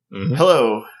Mm-hmm.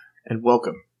 Hello, and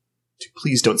welcome to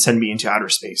Please Don't Send Me Into Outer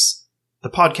Space, the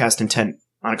podcast intent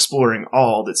on exploring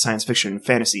all that science fiction and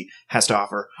fantasy has to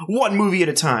offer, one movie at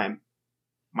a time.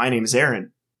 My name is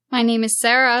Aaron. My name is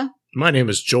Sarah. My name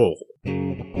is Joel.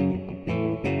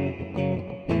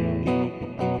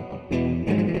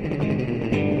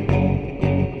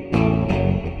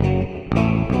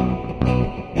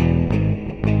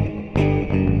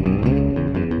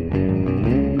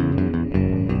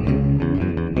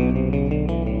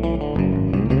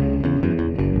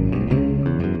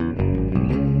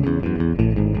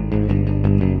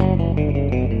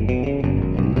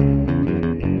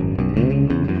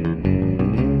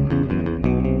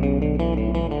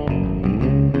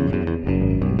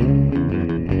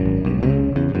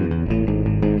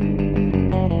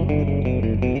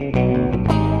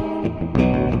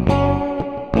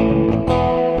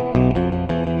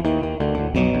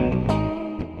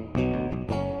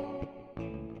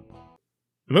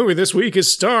 The movie this week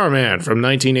is Starman from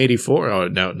 1984. Oh,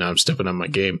 now I'm stepping on my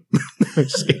game.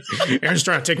 Aaron's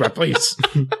trying to take my place.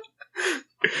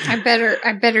 I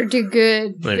better do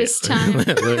good this time. Let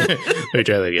me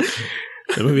try that again.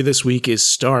 The movie this week is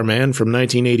Starman from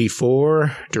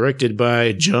 1984, directed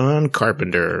by John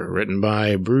Carpenter, written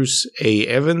by Bruce A.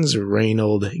 Evans,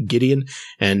 Reynold Gideon,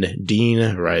 and Dean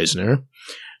Reisner.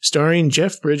 Starring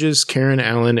Jeff Bridges, Karen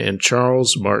Allen, and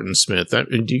Charles Martin Smith. Do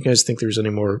you guys think there's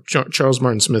any more? Charles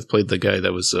Martin Smith played the guy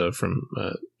that was from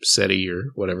SETI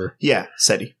or whatever. Yeah,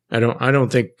 SETI. I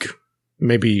don't think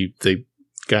maybe the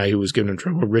guy who was given in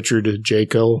trouble, Richard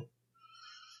Jekyll.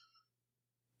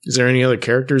 Is there any other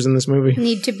characters in this movie?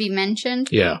 Need to be mentioned?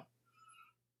 Yeah.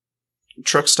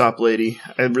 Truck stop lady.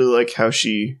 I really like how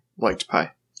she liked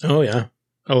pie. Oh, yeah.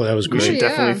 Oh, that was We great. should yeah.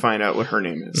 definitely find out what her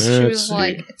name is. She Let's was see.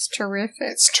 like, it's terrific.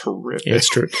 It's terrific. Yeah, it's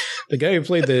true. The guy who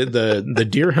played the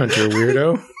deer hunter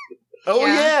weirdo, Oh, Yeah.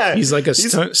 yeah. he's like a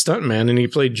stunt man, and he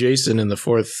played Jason in the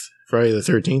fourth Friday the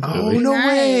 13th Oh, movie. no Nice.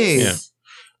 way. Yeah.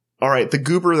 All right, the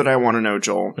goober that I want to know,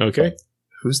 Joel. Okay.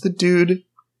 Who's the dude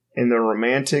in the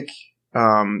romantic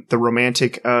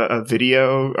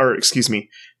video, or excuse me,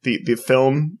 the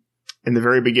film in the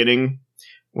very beginning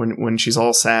when she's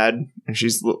all sad and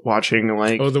she's watching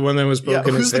like. Oh, the one that was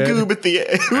poking who's his head? the goob at the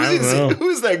end? I don't know.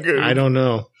 Who's that goob? I don't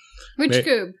know. Which May-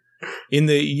 goob? In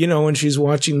the, when she's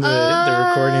watching the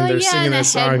recording, they're yeah, singing and that the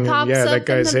song, head and pops yeah, up that in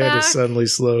guy's the head is back. suddenly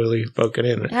slowly poking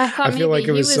in. I thought I feel maybe like it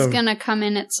he was was some- going to come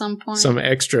in at some point. Some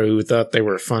extra who thought they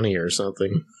were funny or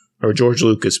something. Or George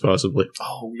Lucas, possibly.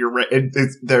 Oh, you're right.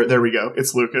 There we go.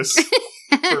 It's Lucas.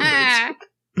 Perfect.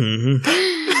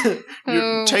 Mm-hmm.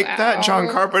 Oh, Take that, John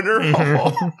wow. Carpenter.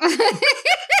 Mhm.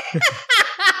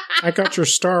 I got your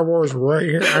Star Wars right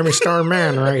here. I mean,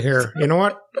 Starman right here. You know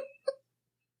what?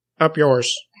 Up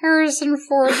yours. Harrison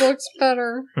Ford looks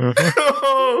better.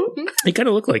 Mhm. He kind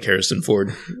of looked like Harrison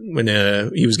Ford when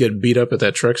he was getting beat up at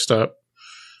that truck stop.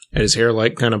 Had his hair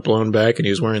like kind of blown back, and he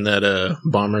was wearing that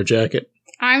bomber jacket.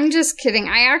 I'm just kidding.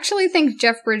 I actually think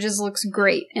Jeff Bridges looks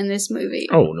great in this movie.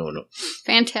 Oh, no.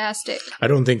 Fantastic. I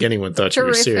don't think anyone thought you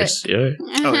were Terrific. serious. Yeah.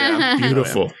 Oh, yeah.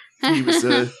 Beautiful. He was.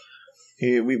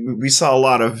 We saw a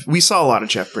lot of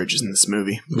Jeff Bridges in this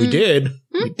movie. We did.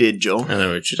 We did, Joel. I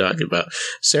know what you're talking about.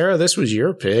 Sarah, this was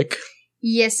your pick.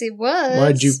 Yes, it was.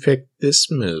 Why'd you pick this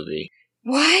movie?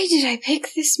 Why did I pick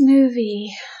this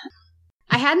movie?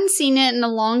 I hadn't seen it in a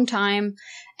long time,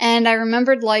 and I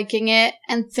remembered liking it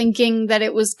and thinking that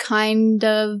it was kind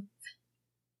of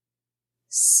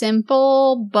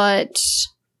simple but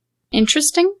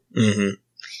interesting Mm-hmm.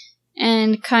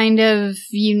 and kind of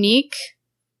unique.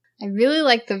 I really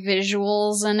like the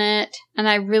visuals in it, and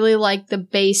I really like the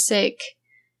basic...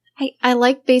 I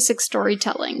like basic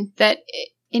storytelling, that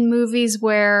in movies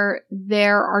where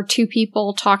there are two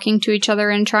people talking to each other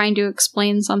and trying to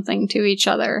explain something to each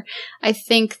other. I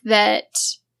think that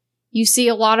you see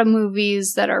a lot of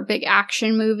movies that are big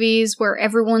action movies where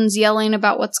everyone's yelling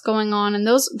about what's going on, and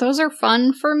those are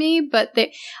fun for me, but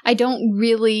I don't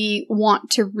really want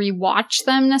to rewatch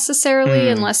them necessarily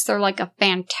unless they're like a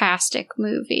fantastic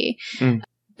movie.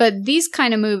 But these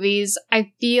kind of movies,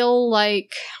 I feel like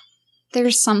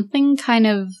there's some kind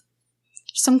of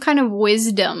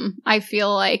wisdom, I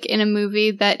feel like, in a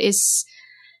movie that is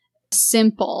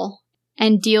simple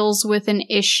and deals with an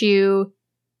issue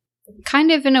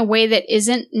kind of in a way that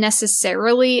isn't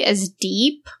necessarily as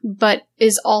deep, but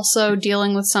is also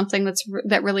dealing with something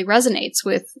that really resonates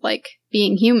with, like,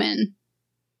 being human.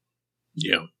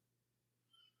 Yeah.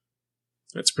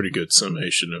 That's a pretty good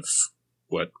summation of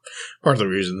what part of the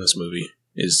reason this movie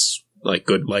is like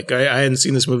good. Like I hadn't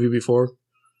seen this movie before,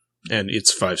 and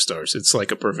it's 5 stars. It's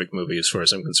like a perfect movie as far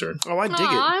as I'm concerned. Oh, I dig it.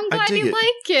 Aw, I'm I glad dig you it.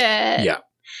 like it. Yeah.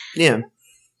 Yeah.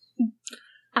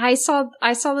 I saw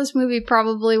this movie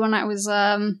probably when I was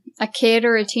a kid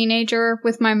or a teenager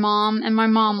with my mom, and my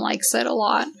mom likes it a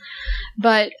lot.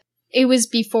 But it was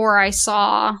before I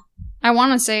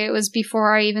want to say it was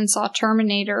before I even saw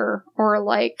Terminator or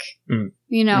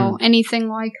anything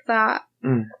like that.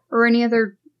 Or any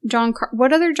other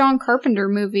what other John Carpenter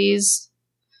movies?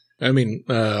 I mean,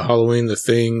 Halloween, The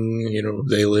Thing,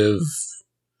 They Live.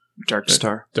 Dark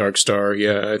Star. Dark Star,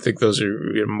 yeah. I think those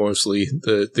are mostly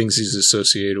the things he's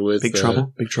associated with. Big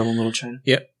Trouble? Big Trouble in Little China?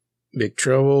 Yep. Big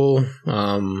Trouble.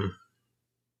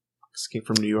 Escape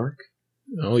from New York?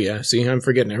 Oh, yeah. See, I'm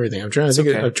forgetting everything. I'm trying to think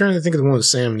of the one with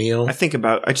Sam Neill. I think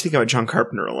about John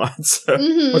Carpenter a lot. So.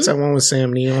 Mm-hmm. What's that one with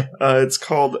Sam Neill? It's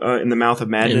called In the Mouth of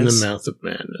Madness. In the Mouth of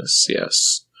Madness,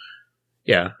 yes.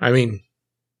 Yeah, I mean,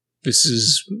 this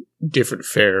is different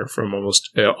fare from almost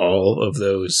all of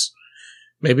those.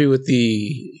 Maybe with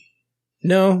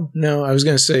No, I was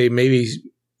going to say maybe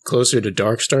closer to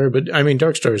Dark Star, but I mean,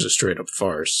 Dark Star is a straight up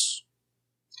farce.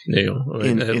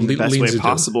 In the best way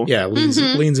possible. Yeah, leans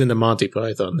into Monty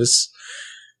Python. This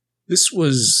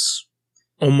was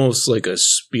almost like a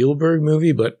Spielberg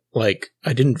movie, but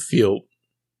I didn't feel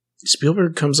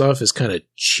Spielberg comes off as kind of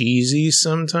cheesy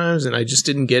sometimes, and I just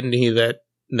didn't get any of that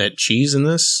cheese in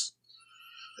this.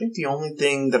 I think the only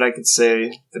thing that I could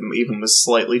say that even was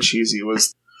slightly cheesy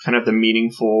was kind of the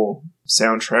meaningful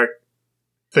soundtrack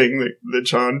thing that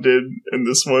John did in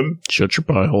this one. Shut your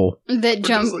pie hole. That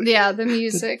the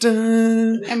music.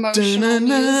 Emotional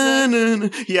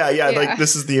music. Yeah, like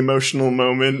this is the emotional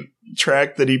moment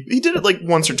track that he did it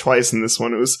once or twice in this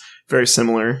one. It was very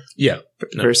similar. Yeah.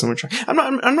 Very similar track.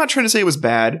 I'm not trying to say it was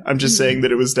bad. I'm just saying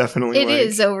that it was definitely It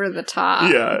is over the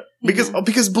top. Yeah.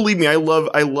 Because believe me, I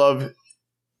love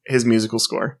his musical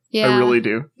score. Yeah. I really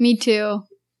do. Me too.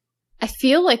 I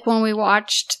feel like when we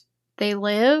watched They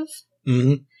Live,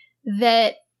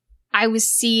 that I was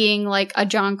seeing a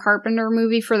John Carpenter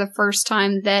movie for the first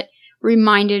time that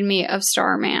reminded me of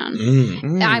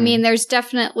Starman. I mean, there's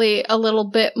definitely a little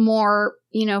bit more,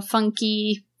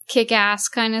 funky, kick-ass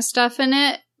kind of stuff in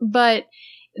it, but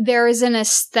there is an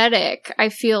aesthetic, I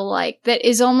feel like, that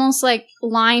is almost like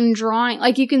line drawing.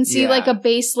 You can see a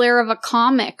base layer of a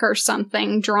comic or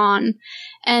something drawn.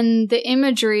 And the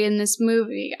imagery in this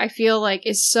movie, I feel like,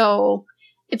 is so...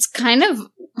 It's kind of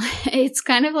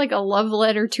like a love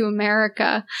letter to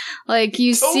America.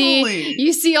 You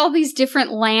see all these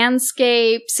different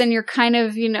landscapes, and you're kind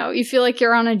of, you feel like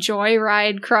you're on a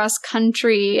joyride cross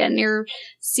country, and you're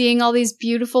seeing all these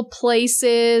beautiful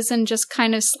places and just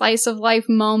kind of slice of life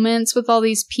moments with all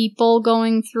these people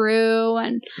going through,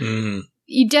 and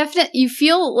you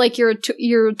feel like you're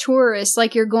a tourist,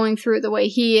 like you're going through it the way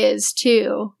he is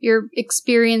too. You're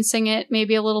experiencing it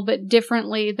maybe a little bit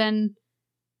differently than.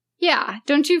 Yeah,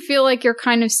 don't you feel like you're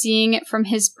kind of seeing it from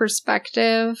his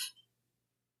perspective?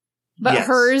 But yes.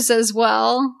 Hers as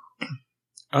well?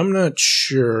 I'm not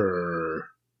sure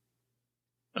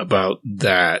about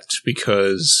that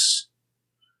because,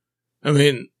 I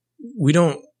mean, we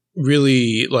don't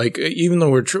really, even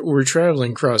though we're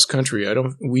traveling cross country,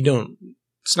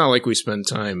 it's not like we spend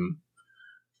time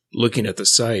looking at the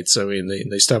sights. I mean,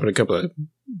 they stop at a couple of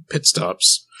pit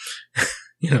stops,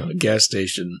 a gas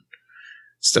station.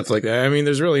 Stuff like that. I mean,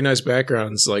 there's really nice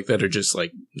backgrounds that are just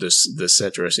the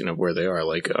set dressing of where they are.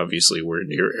 Obviously, we're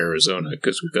near Arizona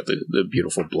because we've got the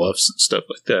beautiful bluffs and stuff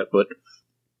like that. But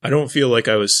I don't feel like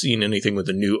I was seeing anything with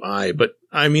a new eye. But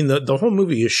I mean, the whole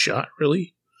movie is shot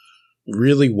really,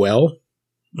 really well.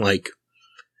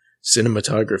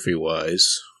 Cinematography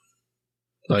wise,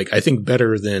 I think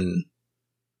better than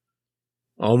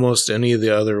almost any of the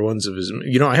other ones of his.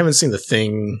 I haven't seen The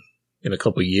Thing in a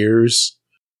couple years.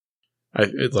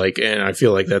 And I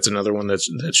feel like that's another one that's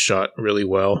shot really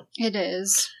well. It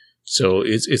is. So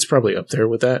it's probably up there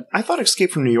with that. I thought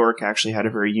Escape from New York actually had a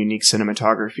very unique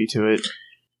cinematography to it.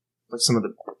 Some of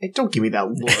the... Hey, don't give me that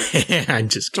look. I'm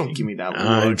just kidding. Don't give me that look.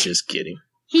 I'm just kidding.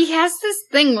 He has this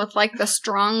thing with the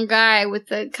strong guy with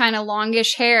the kind of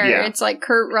longish hair. Yeah. It's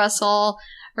Kurt Russell,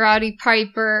 Roddy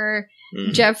Piper,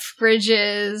 Jeff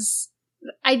Bridges.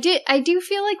 I do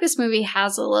feel like this movie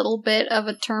has a little bit of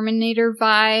a Terminator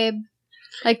vibe.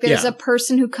 There's a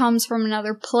person who comes from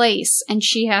another place and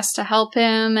she has to help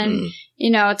him, and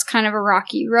it's kind of a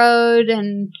rocky road,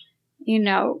 and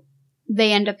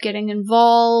they end up getting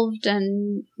involved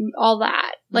and all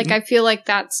that. I feel like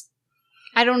that's,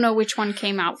 I don't know which one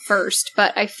came out first,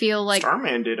 but I feel like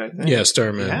Starman did, I think. Yeah,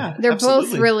 Starman. Yeah, they're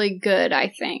absolutely. both really good, I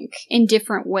think, in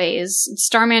different ways.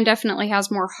 Starman definitely has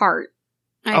more heart,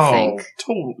 I think.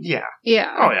 Total, yeah.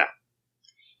 Yeah. Oh, yeah.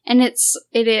 And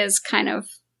it is kind of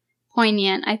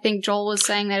poignant. I think Joel was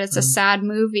saying that it's a sad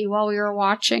movie while we were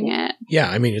watching it. Yeah,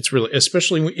 I mean, it's really,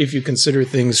 especially if you consider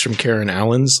things from Karen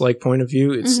Allen's like point of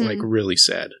view, it's like really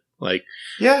sad. Like,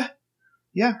 yeah,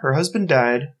 her husband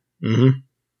died.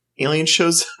 Alien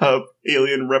shows up.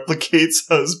 Alien replicates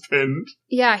husband.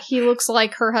 Yeah, he looks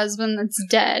like her husband that's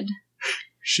dead.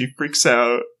 She freaks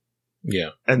out.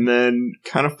 Yeah. And then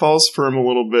kind of falls for him a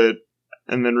little bit,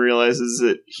 and then realizes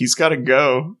that he's got to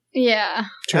go. Yeah.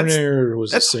 Terminator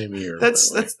was the same year.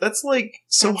 That's like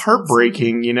so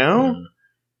heartbreaking, you know?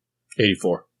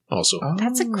 84 also. Oh.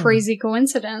 That's a crazy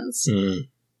coincidence.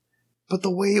 But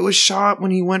the way it was shot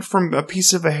when he went from a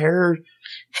piece of a hair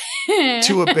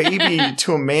to a baby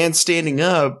to a man standing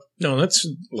up. No, that's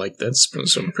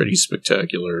some pretty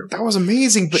spectacular. That was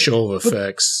amazing. But, show of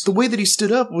effects. The way that he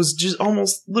stood up was just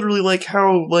almost literally like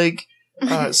how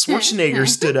Schwarzenegger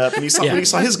stood up and when he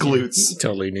saw his glutes.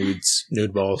 Totally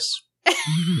nude balls,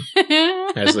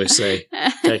 as they say,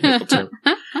 technical term.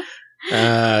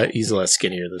 He's a lot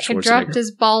skinnier than Schwarzenegger. He dropped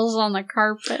his balls on the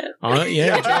carpet.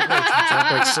 Yeah, dropped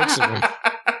like 6 of them.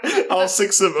 All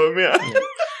 6 of them, yeah.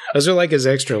 Those are like his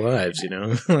extra lives, you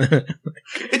know?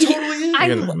 It totally is. I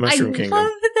love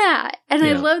that. And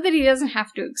I love that he doesn't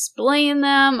have to explain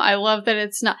them. I love that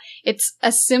it's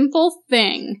a simple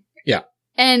thing. Yeah.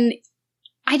 And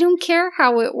I don't care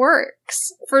how it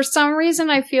works. For some reason,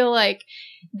 I feel like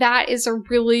that is a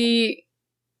really,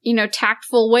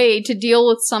 tactful way to deal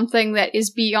with something that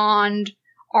is beyond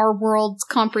our world's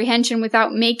comprehension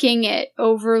without making it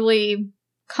overly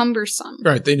cumbersome.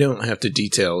 Right. They don't have to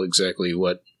detail exactly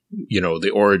what,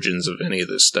 the origins of any of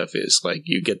this stuff is. Like,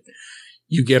 you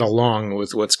get along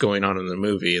with what's going on in the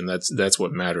movie, and that's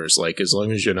what matters. Like, as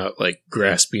long as you're not like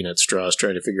grasping at straws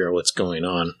trying to figure out what's going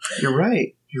on. You're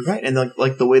right. And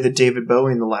like the way that David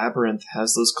Bowie in The Labyrinth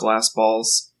has those glass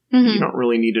balls, you don't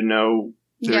really need to know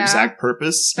their exact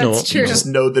purpose. That's true. You just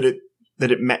know that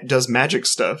it does magic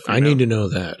stuff. I need to know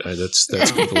that.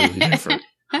 That's completely different.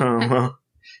 Oh, well.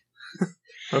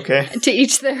 Okay. To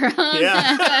each their own.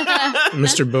 Yeah.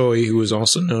 Mr. Bowie, who was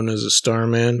also known as a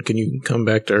Starman, can you come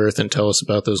back to Earth and tell us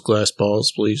about those glass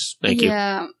balls, please? Thank you.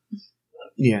 Yeah.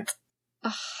 Yeah.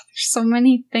 There's so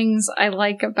many things I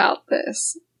like about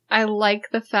this. I like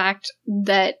the fact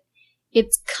that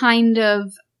it's kind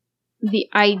of the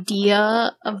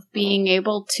idea of being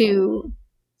able to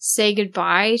say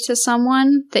goodbye to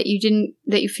someone that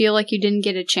you feel like you didn't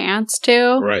get a chance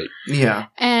to. Right. Yeah.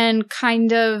 And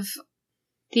kind of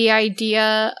the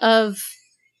idea of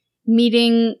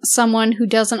meeting someone who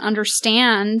doesn't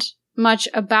understand much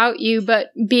about you, but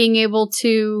being able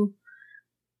to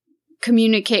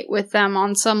communicate with them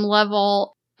on some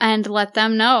level and let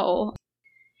them know.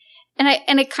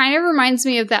 And it kind of reminds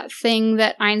me of that thing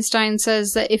that Einstein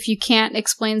says, that if you can't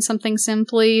explain something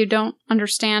simply, you don't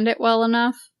understand it well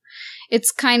enough.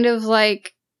 It's kind of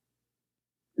like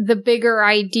the bigger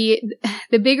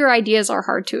ideas are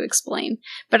hard to explain,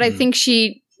 but I think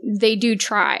they do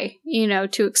try,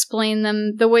 to explain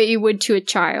them the way you would to a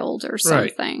child or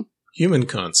something. Right. Human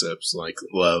concepts like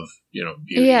love,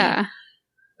 beauty. Yeah.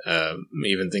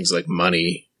 Even things like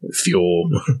money, fuel,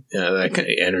 that kind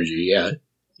of energy. Yeah.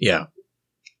 Yeah.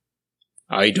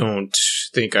 I don't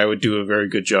think I would do a very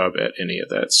good job at any of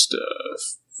that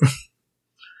stuff.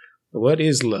 What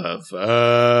is love?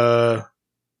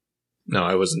 No,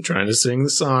 I wasn't trying to sing the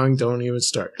song. Don't even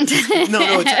start.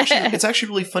 No, it's actually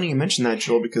really funny you mentioned that,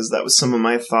 Joel, because that was some of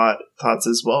my thoughts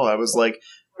as well. I was like,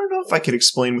 I don't know if I could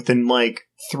explain within like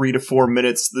 3 to 4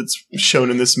 minutes that's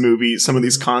shown in this movie some of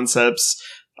these concepts.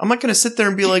 I'm not going to sit there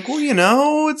and be like,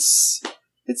 well,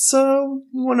 it's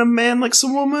when a man likes a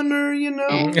woman, or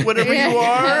whatever you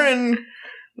are, and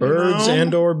birds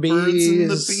and or bees, birds and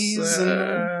the bees,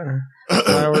 and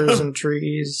flowers and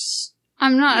trees.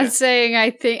 I'm not saying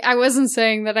I wasn't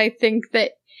saying that I think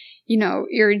that,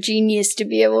 you're a genius to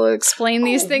be able to explain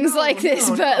these things like this,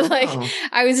 but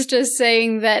I was just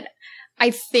saying that I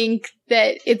think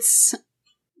that it's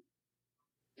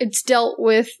dealt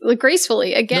with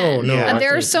gracefully. Again,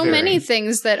 there are so many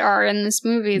things that are in this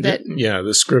movie that...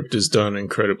 the script is done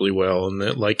incredibly well, and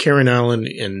that, like, Karen Allen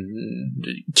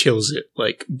kills it,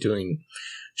 like,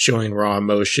 showing raw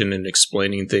emotion and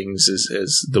explaining things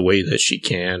as the way that she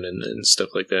can and stuff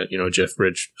like that. Jeff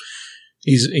Bridges,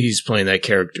 he's playing that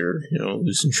character,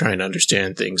 who's trying to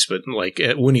understand things, but like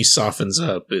when he softens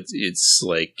up, it's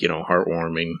like,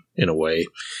 heartwarming in a way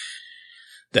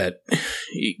that,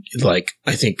 like,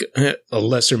 I think a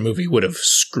lesser movie would have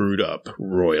screwed up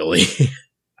royally.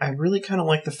 I really kind of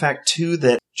like the fact too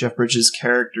that Jeff Bridges'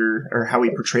 character, or how he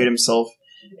portrayed himself,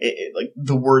 like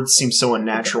the words seem so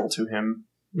unnatural to him.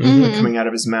 Coming out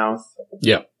of his mouth.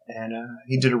 Yeah. And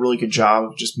he did a really good job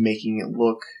of just making it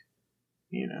look,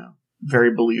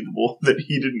 very believable that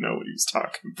he didn't know what he was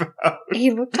talking about. He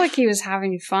looked like he was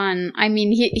having fun. I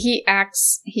mean, he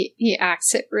acts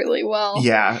it really well.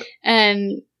 Yeah.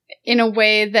 And in a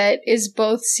way that is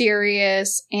both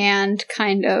serious and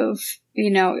kind of,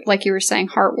 like you were saying,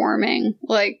 heartwarming.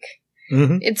 Like,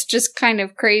 It's just kind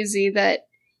of crazy that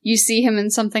you see him in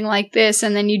something like this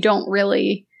and then you don't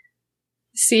really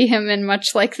see him in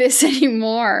much like this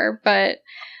anymore. But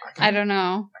I don't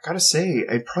know. I gotta say,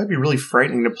 it'd probably be really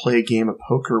frightening to play a game of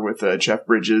poker with Jeff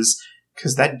Bridges,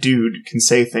 because that dude can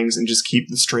say things and just keep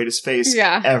the straightest face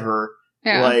ever.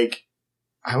 Yeah. Like,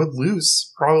 I would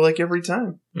lose probably like every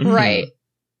time. Right.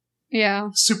 Yeah.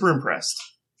 Super impressed.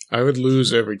 I would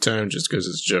lose every time just because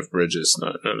it's Jeff Bridges.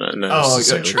 Not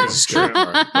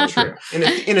True.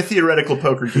 In a theoretical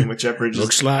poker game with Jeff Bridges,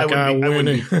 looks like I win.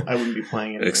 I wouldn't be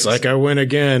playing it. Looks like I win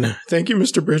again. Thank you,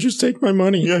 Mr. Bridges. Take my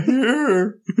money. Yeah.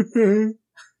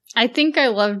 I think I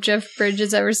loved Jeff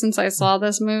Bridges ever since I saw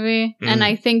this movie, and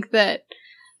I think that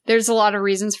there's a lot of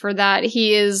reasons for that.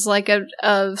 He is like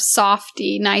a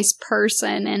softy, nice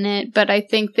person in it, but I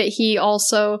think that he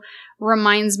also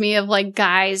reminds me of like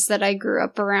guys that I grew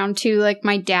up around too, like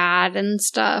my dad and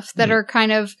stuff that are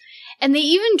kind of, and they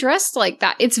even dressed like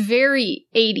that. It's very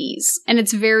 80s, and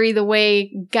it's very the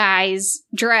way guys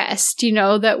dressed,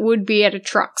 that would be at a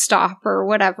truck stop or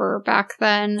whatever back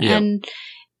then. Yeah.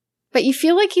 But you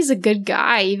feel like he's a good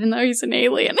guy, even though he's an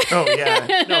alien. Oh,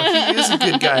 yeah. No, he is a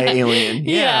good guy alien.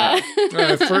 Yeah.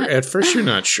 At first you're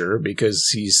not sure because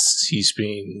he's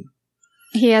being...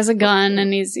 He has a gun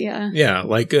and he's, Yeah,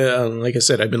 like I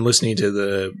said, I've been listening to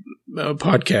the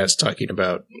podcast talking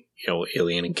about,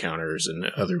 alien encounters and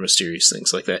other mysterious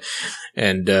things like that.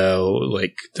 And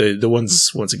like the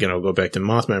ones, once again, I'll go back to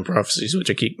Mothman Prophecies,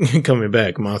 which I keep coming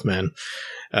back, Mothman.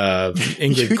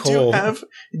 Ingrid Cole.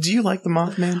 Do you like the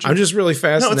Mothman? I'm just really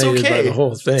fascinated by the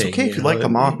whole thing. It's okay if you like the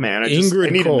Mothman. I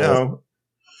need to know.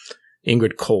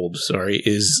 Ingrid Kolb,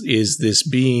 is this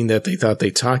being that they thought they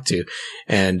talked to,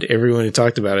 and everyone who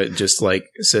talked about it just like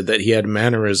said that he had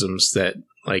mannerisms that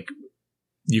like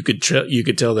you could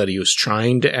tell that he was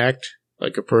trying to act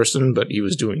like a person, but he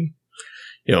was doing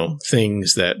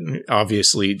things that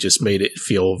obviously just made it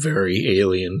feel very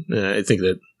alien. I think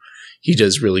that he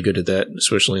does really good at that,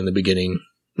 especially in the beginning,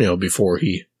 before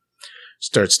he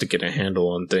starts to get a handle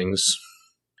on things.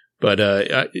 But,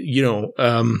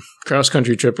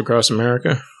 cross-country trip across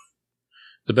America,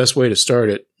 the best way to start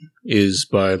it is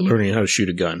by learning how to shoot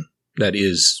a gun. That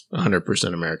is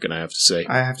 100% American, I have to say.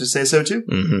 I have to say so, too.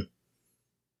 Mm-hmm.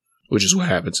 Which is what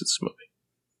happens in this movie.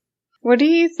 What do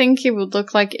you think he would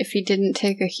look like if he didn't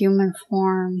take a human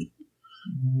form?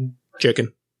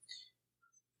 Chicken.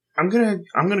 I'm gonna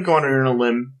go on a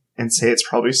limb and say it's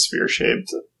probably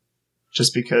sphere-shaped.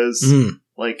 Just because,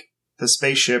 like, the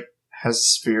spaceship has a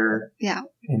sphere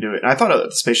into it. And I thought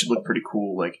the spaceship looked pretty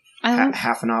cool, like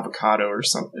half an avocado or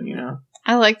something,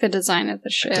 I like the design of the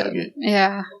ship. I dug it.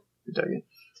 Yeah. I dug it.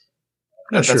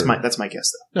 That's my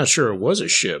guess, though. Not sure it was a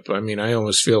ship. I mean, I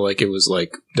almost feel like it was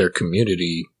like their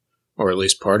community, or at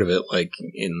least part of it, like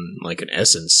in like an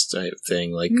essence type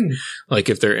thing. Like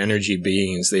if they're energy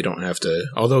beings, they don't have to.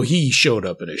 Although he showed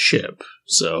up in a ship,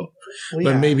 so.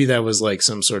 But maybe that was like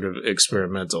some sort of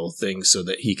experimental thing so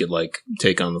that he could like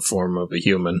take on the form of a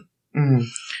human. Mm.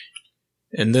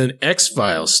 And then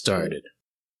X-Files started.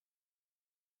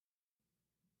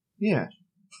 Yeah.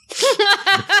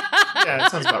 Yeah,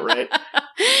 that sounds about right.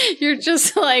 You're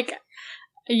just like,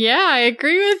 yeah, I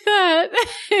agree with that.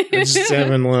 I'm just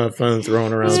having a lot of fun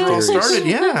throwing around theories. It all started,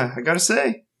 yeah, I gotta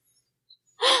say.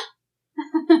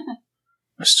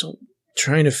 I'm still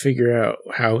trying to figure out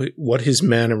what his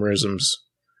mannerisms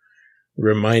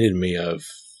reminded me of,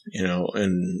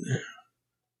 and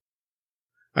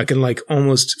I can like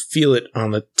almost feel it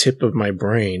on the tip of my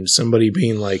brain. Somebody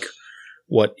being like,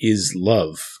 "What is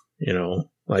love?"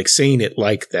 Like saying it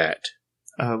like that.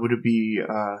 Would it be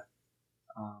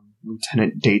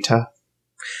Lieutenant Data?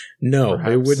 No,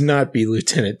 perhaps? It would not be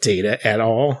Lieutenant Data at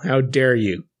all. How dare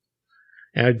you?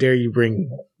 How dare you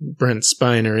bring Brent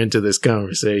Spiner into this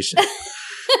conversation?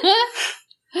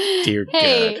 Dear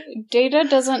hey, God. Data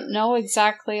doesn't know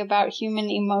exactly about human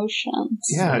emotions.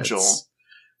 Yeah, Joel.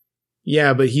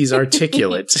 Yeah, but he's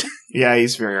articulate. Yeah,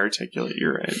 he's very articulate.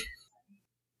 You're right.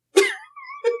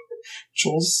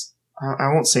 Joel's...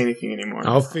 I won't say anything anymore.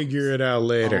 I'll figure it out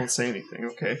later. I won't say anything,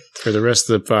 okay. For the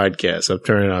rest of the podcast, I'm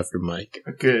turning off your mic.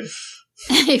 Good.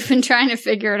 You've been trying to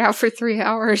figure it out for 3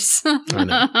 hours. I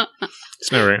know.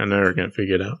 I'm never going to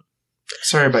figure it out.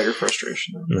 Sorry about your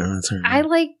frustration, though. No, that's all right. I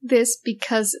like this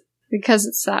because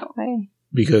it's that way.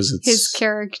 Because it's... His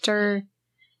character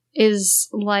is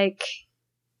like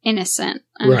innocent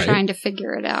and Right. trying to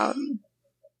figure it out.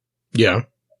 Yeah.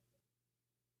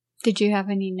 Did you have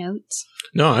any notes?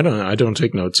 No, I don't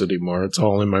take notes anymore. It's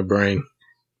all in my brain.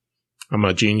 I'm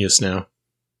a genius now.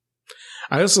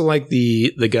 I also like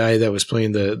the guy that was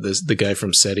playing the guy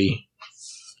from SETI.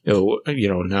 You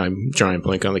know, now I'm trying to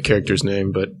blank on the character's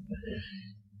name, but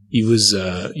he was,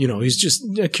 he's just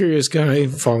a curious guy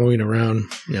following around.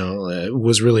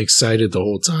 Was really excited the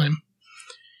whole time,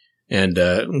 and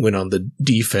went on the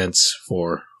defense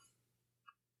for.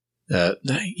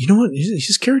 You know what?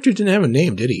 His character didn't have a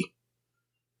name, did he?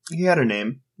 He had a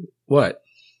name. What?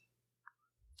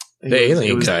 The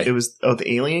alien guy. It was the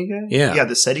alien guy? Yeah. Yeah,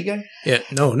 the SETI guy? Yeah,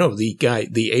 no,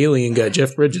 the alien guy,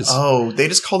 Jeff Bridges. Oh, they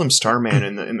just called him Starman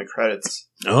in the credits.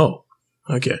 Oh,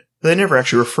 okay. They never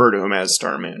actually refer to him as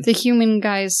Starman. The human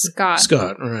guy is Scott.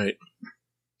 Scott, right.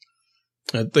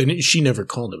 She never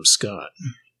called him Scott.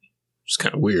 It's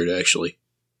kind of weird, actually.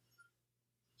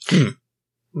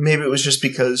 Maybe it was just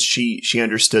because she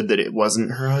understood that it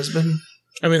wasn't her husband.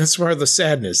 I mean, that's part of the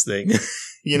sadness thing.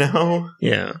 You know?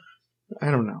 Yeah.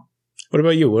 I don't know. What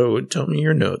about you? Tell me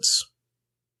your notes.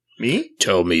 Me?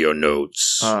 Tell me your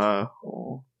notes. I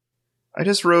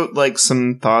just wrote like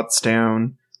some thoughts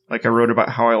down. Like I wrote about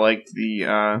how I liked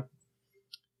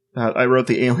I wrote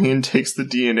the alien takes the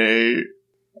DNA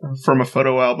from a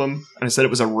photo album, and I said it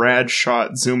was a rad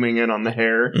shot zooming in on the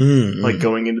hair, like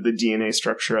going into the DNA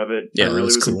structure of it. Yeah, I really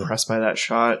was cool. impressed by that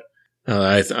shot.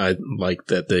 I like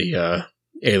that the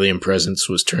alien presence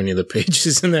was turning the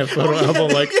pages in that photo album.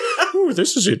 Like, ooh,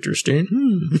 this is interesting.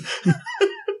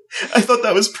 I thought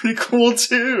that was pretty cool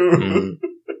too.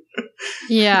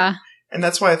 Yeah. And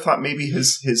that's why I thought maybe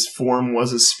his form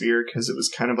was a sphere, because it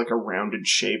was kind of like a rounded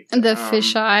shape. The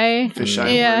fisheye. Lens thing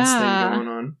going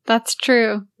on. That's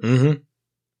true. Mm-hmm.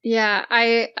 Yeah,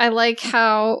 I like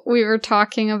how we were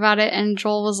talking about it and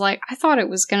Joel was like, I thought it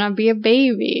was gonna be a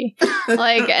baby.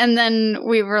 And then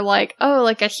we were like, oh,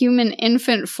 like a human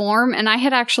infant form. And I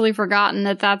had actually forgotten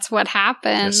that that's what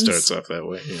happens. It starts off that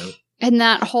way, yeah. And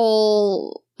that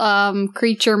whole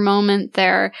creature moment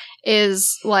there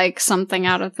is like something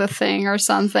out of The Thing or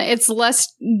something. It's less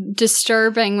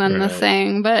disturbing than The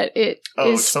Thing, but it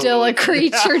is still a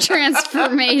creature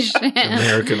transformation.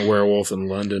 American Werewolf in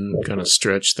London kind of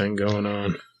stretch thing going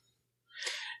on.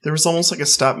 There was almost like a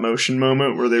stop motion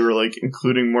moment where they were like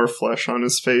including more flesh on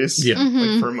his face. Yeah.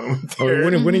 Like for a moment there.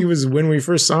 When we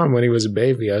first saw him when he was a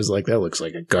baby, I was like, that looks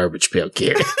like a garbage pail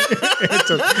kid. It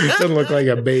doesn't look like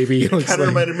a baby. It kind of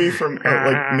reminded me from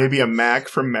like maybe a Mac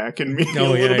from Mac and Me.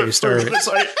 Oh yeah, you started. That's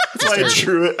why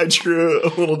I drew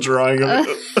a little drawing of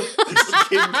it.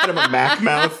 Gave him kind of a Mac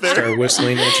mouth there. Start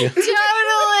whistling at you.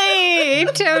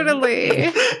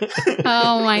 Totally.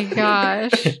 Oh my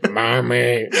gosh.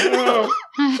 Mommy. Oh.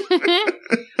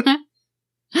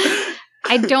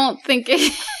 I don't think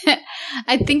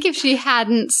I think if she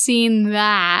hadn't seen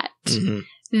that,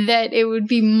 that it would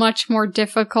be much more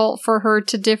difficult for her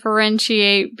to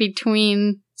differentiate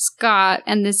between Scott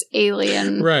and this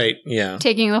alien. Right, yeah.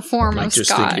 Taking the form of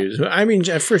Scott. I mean,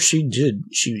 at first she did.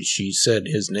 She said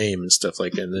his name and stuff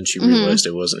like that, and then she realized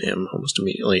it wasn't him almost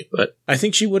immediately. But I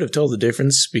think she would have told the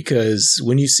difference, because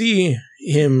when you see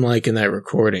him like in that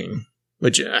recording,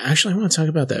 which actually I want to talk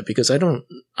about that, because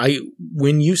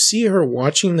when you see her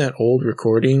watching that old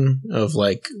recording of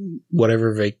like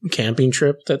whatever camping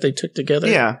trip that they took together.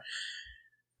 Yeah.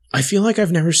 I feel like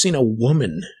I've never seen a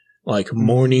woman like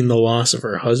mourning the loss of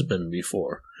her husband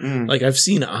before. Like I've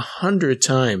seen 100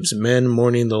 times men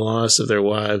mourning the loss of their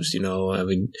wives,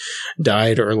 having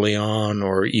died early on,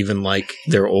 or even like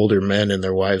they're older men and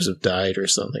their wives have died or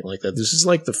something like that. This is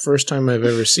like the first time I've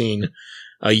ever seen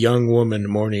a young woman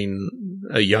mourning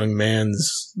a young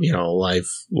man's,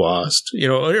 life lost,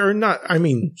 or not. I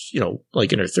mean,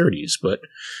 like in her 30s, but.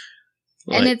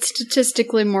 And it's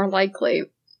statistically more likely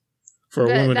for a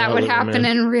woman that would happen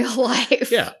in real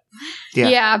life.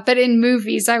 Yeah, but in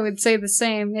movies, I would say the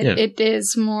same. It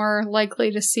is more likely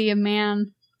to see a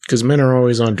man. Because men are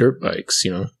always on dirt bikes,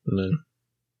 and then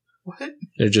what?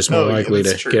 They're just more likely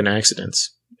to get in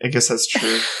accidents. I guess that's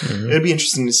true. It'd be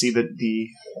interesting to see the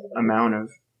amount of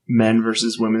men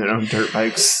versus women that own dirt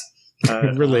bikes.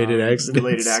 Related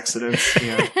accidents.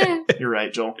 Yeah, you're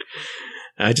right, Joel.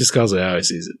 I just calls it how I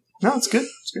sees it. No, it's good.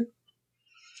 It's good.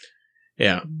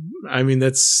 Yeah, I mean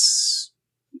that's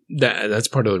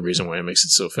part of the reason why it makes it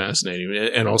so fascinating,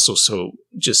 and also so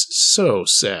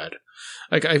sad.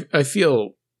 Like I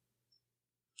feel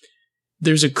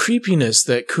there's a creepiness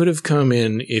that could have come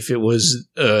in if it was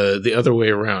the other way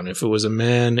around. If it was a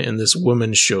man and this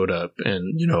woman showed up,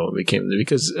 and it became,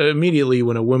 because immediately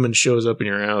when a woman shows up in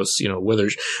your house,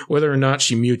 whether or not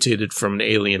she mutated from an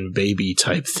alien baby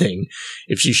type thing,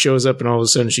 if she shows up and all of a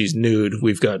sudden she's nude,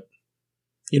 we've got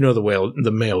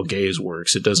the male gaze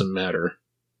works. It doesn't matter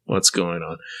what's going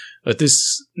on, but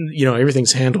this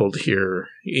everything's handled here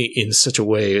in such a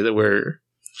way that where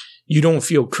you don't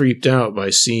feel creeped out by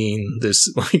seeing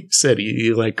this, like you said,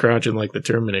 he like crouching like the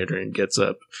Terminator and gets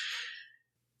up.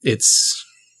 It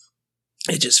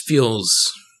just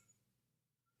feels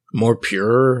more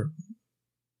pure.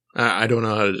 I don't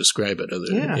know how to describe it other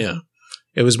than,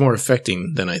 it was more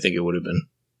affecting than I think it would have been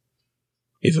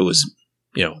if it was,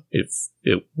 if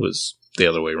it was the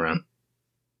other way around.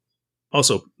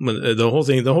 Also, the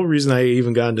whole reason I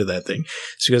even got into that thing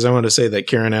is because I want to say that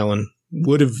Karen Allen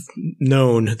would have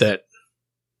known that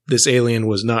this alien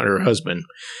was not her husband,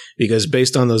 because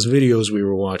based on those videos we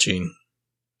were watching,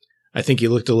 I think he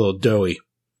looked a little doughy.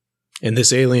 And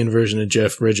this alien version of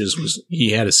Jeff Bridges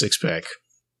he had a six-pack.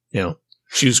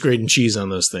 She was grating cheese on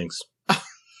those things.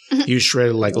 He was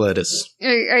shredded like lettuce.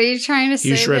 Are you trying to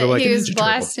say that like he was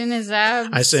blasting his abs?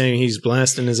 I'm saying he's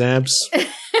blasting his abs.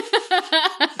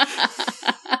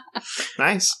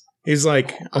 Nice. He's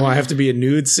like, I have to be a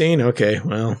nude scene? Okay,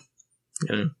 well,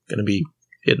 gonna be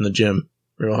hitting the gym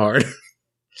real hard.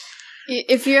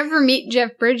 If you ever meet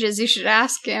Jeff Bridges, you should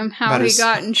ask him how he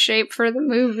got in shape for the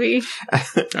movie.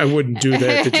 I wouldn't do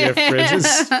that to Jeff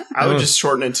Bridges. I would just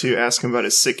shorten it to ask him about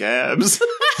his sick abs.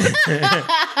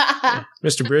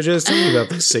 Mr. Bridges, tell me about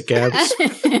those sick abs.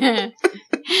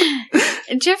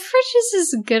 Jeff Bridges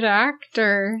is a good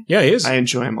actor. Yeah, he is. I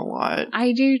enjoy him a lot.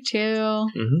 I do too.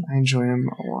 Mm-hmm. I enjoy him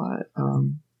a lot.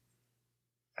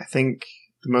 I think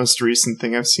the most recent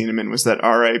thing I've seen him in was that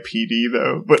R.I.P.D.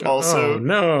 though, but also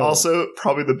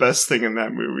probably the best thing in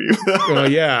that movie.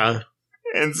 Well, yeah,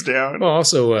 hands down. Well,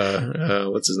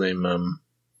 also, what's his name?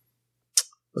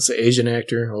 What's the Asian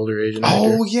actor? Older Asian actor?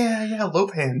 Oh yeah,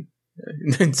 Lopan.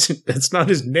 That's not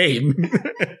his name.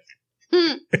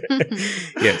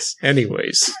 Yes.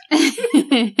 Anyways,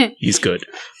 he's good.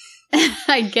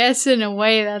 I guess in a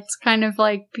way that's kind of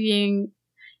like being,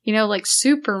 like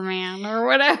Superman or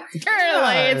whatever.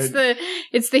 Like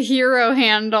it's the hero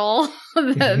handle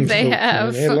that they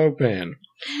have. Hey, Lopan.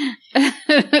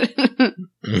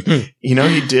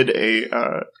 He did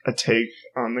a take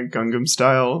on the Gangnam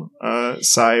Style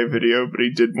Psy video, but he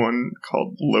did one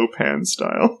called Lopan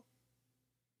Style.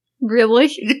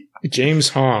 Really? James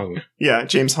Hong. Yeah,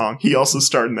 James Hong. He also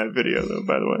starred in that video, though.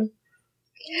 By the way,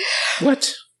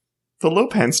 what? The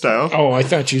Lopan Style. Oh, I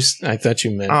thought you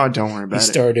meant. Oh, don't worry about it. He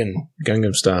starred in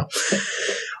Gangnam Style.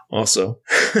 Also,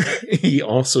 he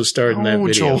also starred in that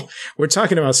video. Joel. We're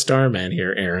talking about Starman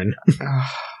here, Aaron.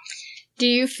 Do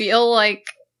you feel like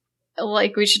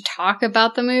we should talk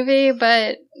about the movie?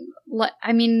 But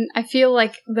I feel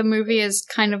like the movie is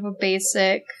kind of a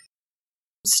basic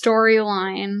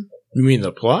storyline. You mean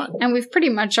the plot? And we've pretty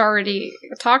much already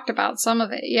talked about some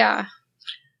of it, yeah.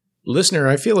 Listener,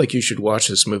 I feel like you should watch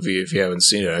this movie if you haven't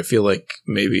seen it. I feel like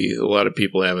maybe a lot of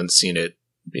people haven't seen it.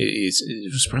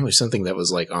 It was probably something that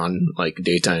was like on like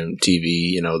daytime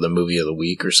TV, the movie of the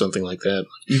week or something like that.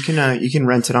 You can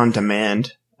rent it on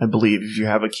demand, I believe, if you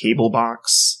have a cable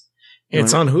box.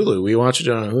 It's on Hulu. We watched it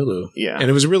on Hulu. Yeah. And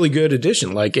it was a really good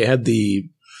edition. Like it had the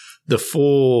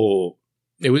full,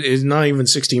 it's not even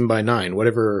 16:9,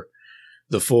 whatever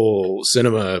the full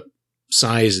cinema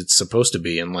size it's supposed to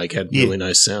be, and like had really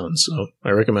nice sound. So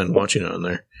I recommend watching it on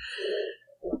there.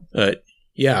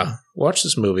 Yeah, watch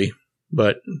this movie.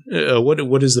 But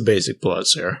what is the basic plot,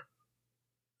 Sarah?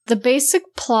 The basic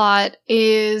plot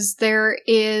is there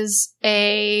is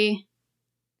a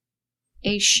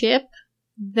ship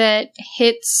that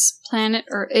hits planet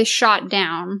or is shot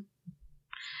down.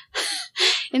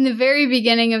 In the very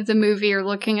beginning of the you're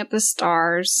looking at the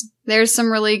stars. There's some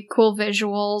really cool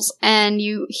visuals, and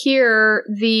you hear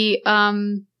the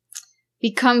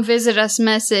 "Come Visit Us"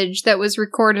 message that was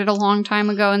recorded a long time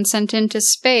ago and sent into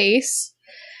space.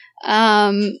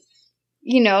 That's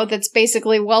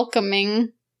basically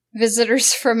welcoming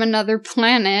visitors from another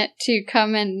planet to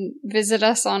come and visit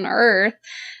us on Earth.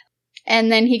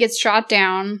 And then he gets shot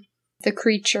down, the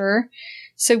creature.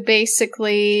 So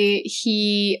basically,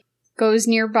 he goes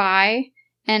nearby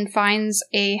and finds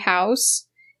a house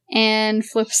and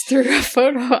flips through a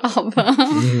photo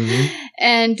album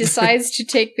and decides to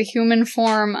take the human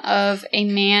form of a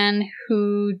man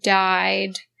who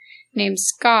died named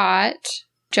Scott,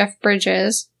 Jeff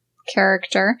Bridges'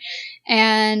 character,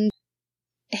 and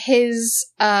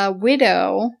his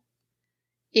widow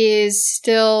is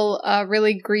still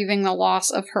really grieving the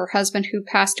loss of her husband who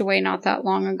passed away not that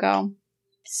long ago.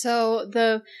 So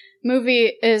the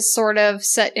movie is sort of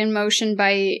set in motion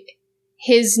by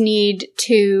his need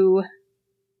to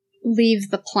leave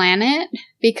the planet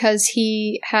because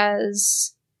he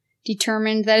has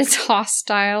determined that it's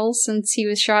hostile since he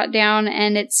was shot down,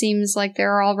 and it seems like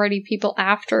there are already people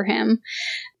after him.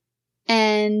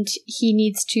 And he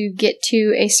needs to get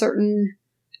to a certain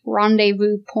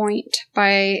rendezvous point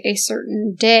by a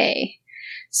certain day.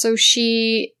 So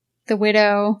she, the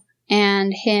widow,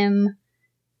 and him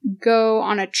go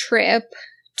on a trip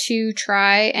to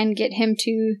try and get him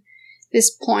to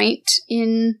this point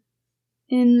in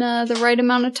the right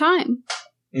amount of time.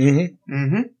 Mm-hmm.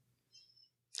 Mm-hmm.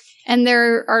 And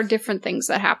there are different things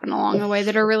that happen along the way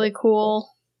that are really cool.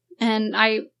 And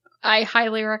I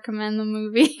highly recommend the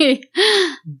movie.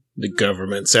 The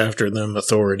government's after them,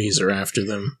 authorities are after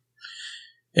them,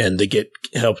 and they get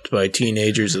helped by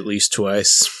teenagers at least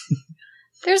twice.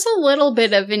 There's a little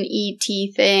bit of an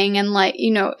E.T. thing, and like,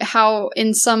 you know, how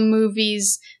in some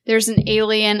movies there's an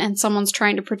alien and someone's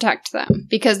trying to protect them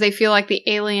because they feel like the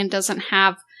alien doesn't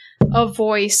have a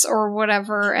voice or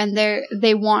whatever, and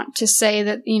they want to say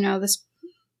that, you know, this,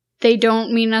 they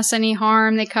don't mean us any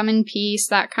harm, they come in peace,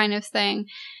 that kind of thing.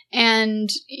 And,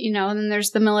 you know, then there's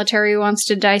the military who wants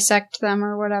to dissect them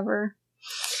or whatever.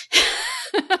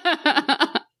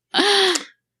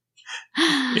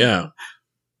 Yeah.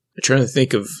 I'm trying to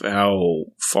think of how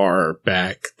far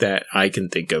back that I can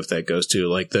think of that goes to.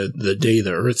 Like the day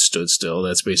the Earth stood still,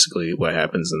 that's basically what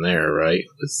happens in there, right?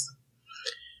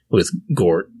 With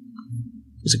Gort.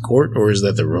 Is it Gort or is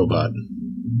that the robot?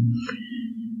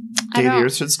 Day the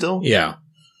Earth Stood Still? Yeah.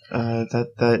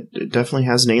 That definitely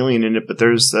has an alien in it, but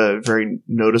there's a very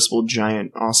noticeable,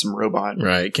 giant, awesome robot.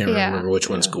 Right, can't Yeah. remember which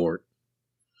one's Gort.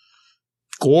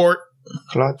 Gort!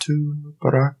 Klaatu,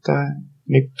 Barakta,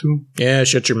 Niktu. Yeah,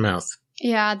 shut your mouth.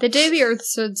 Yeah, The Day the Earth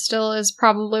Stood Still is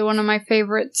probably one of my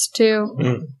favorites, too.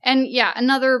 Mm. And yeah,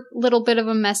 another little bit of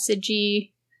a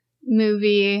messagey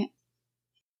movie.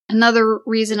 Another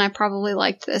reason I probably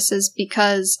liked this is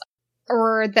because,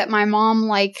 or that my mom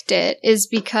liked it, is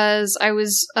because I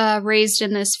was raised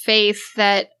in this faith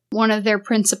that one of their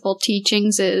principal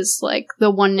teachings is like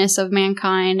the oneness of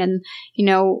mankind and, you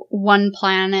know, one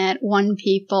planet, one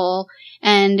people,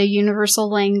 and a universal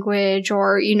language,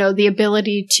 or, you know, the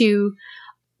ability to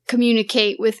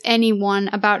communicate with anyone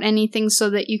about anything so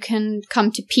that you can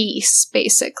come to peace,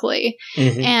 basically.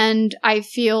 Mm-hmm. And I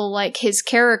feel like his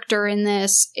character in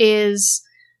this is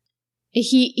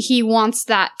he wants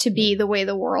that to be the way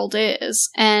the world is.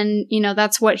 And, you know,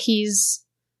 that's what his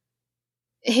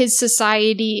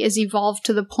society is evolved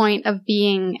to the point of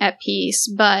being at peace,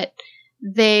 but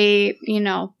they, you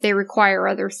know, they require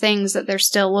other things that they're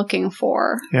still looking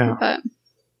for. Yeah. But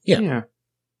Yeah.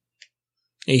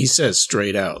 He says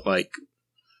straight out, like,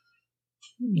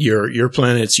 your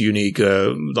planet's unique,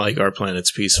 like our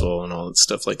planet's peaceful and all that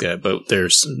stuff like that, but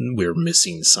we're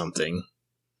missing something.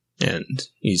 And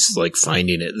he's like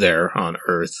finding it there on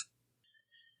Earth.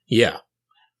 Yeah.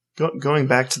 Going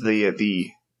back to the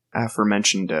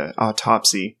aforementioned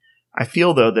autopsy, I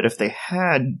feel though that if they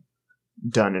had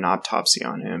done an autopsy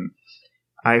on him,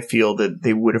 I feel that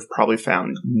they would have probably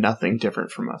found nothing different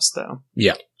from us, though.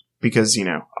 Yeah. Because, you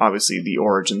know, obviously the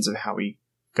origins of how he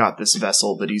got this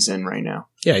vessel that he's in right now.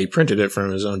 Yeah, he printed it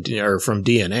from his own, or from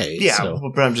DNA. Yeah,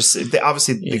 so. but I'm just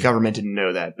obviously the government didn't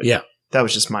know that. But Yeah. that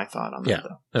was just my thought on that,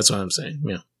 though. That's what I'm saying.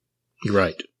 Yeah, you're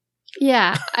right.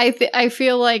 yeah, I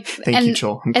feel like Thank you,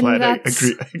 Joel. I'm glad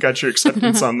I got your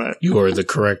acceptance on that. You are the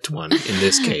correct one in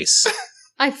this case.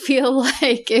 I feel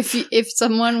like if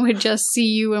someone would just see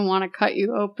you and want to cut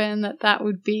you open, that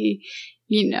would be,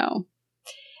 you know,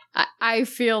 I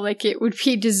feel like it would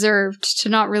be deserved to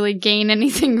not really gain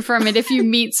anything from it. If you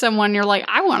meet someone, you're like,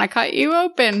 I want to cut you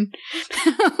open.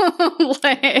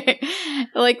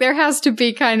 like there has to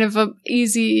be kind of a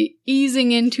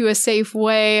easing into a safe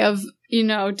way of, you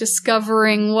know,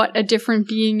 discovering what a different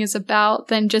being is about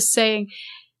than just saying,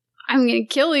 I'm going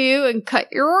to kill you and cut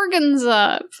your organs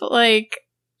up. Like,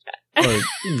 Well,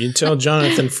 you tell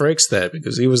Jonathan Frakes that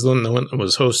because he was the one that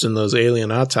was hosting those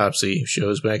alien autopsy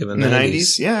shows back in the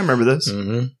 90s. Yeah, I remember this.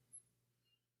 Mm-hmm.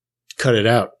 Cut it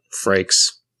out, Frakes.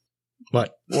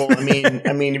 What? Well, I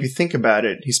mean, if you think about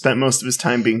it, he spent most of his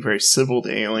time being very civil to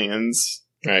aliens.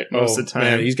 Right. Most of the time.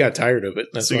 Man, he's got tired of it.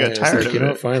 That's So he why got I was tired like, of you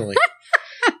know, it. finally.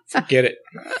 Forget it.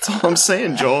 That's all I'm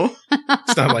saying, Joel.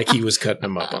 It's not like he was cutting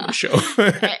them up on the show.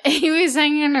 he was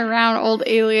hanging around old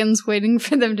aliens waiting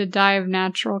for them to die of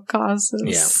natural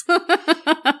causes.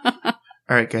 Yeah.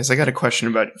 All right, guys, I got a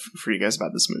question for you guys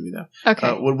about this movie, though.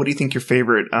 Okay. What do you think your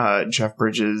favorite Jeff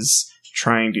Bridges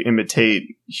trying to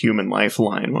imitate human life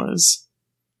line was?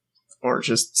 Or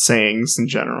just sayings in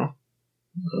general?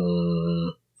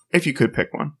 If you could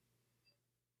pick one.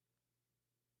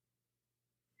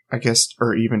 I guess,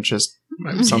 or even just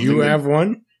something. You have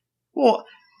one? Well,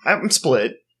 I'm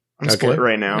split. I'm split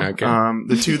right now. Okay.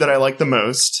 The two that I like the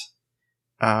most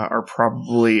are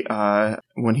probably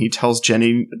when he tells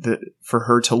Jenny for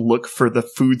her to look for the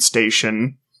food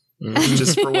station.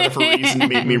 Just for whatever reason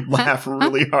made me laugh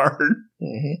really hard.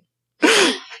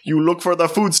 Mm-hmm. You look for the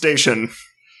food station.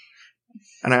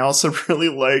 And I also really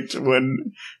liked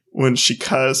when she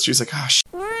cussed, she's like, oh, shit.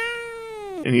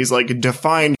 And he's like,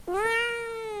 define.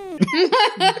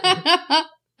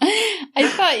 I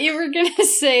thought you were going to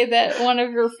say that one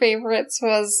of your favorites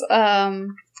was,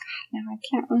 now I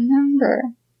can't remember.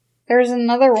 There's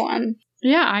another one.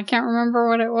 Yeah, I can't remember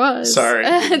what it was. Sorry.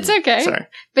 It's okay. Sorry.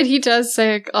 But he does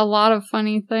say a lot of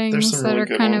funny things There's some that really are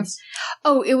good kind ones.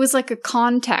 Oh, it was like a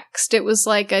context. It was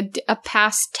like a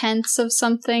past tense of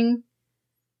something.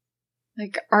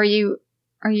 Like, are you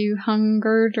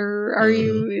hungered or are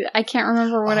you... I can't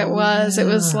remember what it was. Yeah. It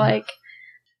was like...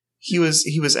 He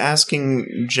was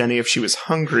asking Jenny if she was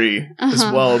hungry as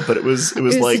well, but it was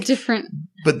like different.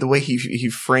 But the way he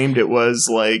framed it was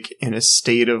like in a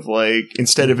state of like,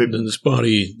 instead of it, this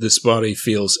body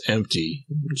feels empty.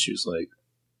 And she was like,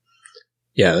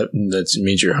 "Yeah, that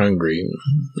means you're hungry." And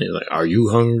you're like, "Are you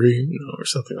hungry?" Or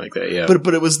something like that. Yeah,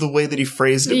 but it was the way that he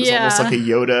phrased it. It was almost like a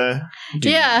Yoda.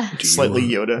 Slightly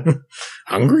Yoda.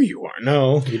 Hungry you are?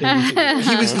 No,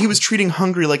 he was treating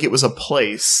hungry like it was a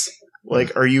place.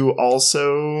 Like, are you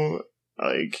also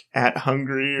like at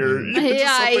hungry or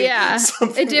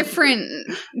something a different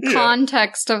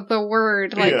context of the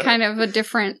word, like kind of a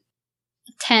different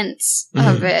tense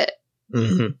of it.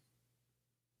 Mm-hmm.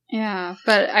 Yeah,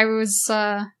 but I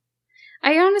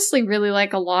honestly really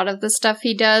like a lot of the stuff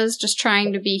he does, just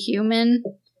trying to be human.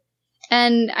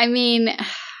 And I mean,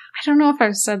 I don't know if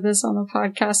I've said this on the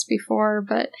podcast before,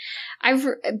 but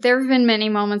there have been many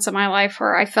moments in my life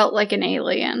where I felt like an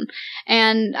alien,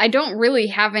 and I don't really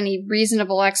have any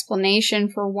reasonable explanation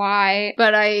for why,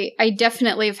 but I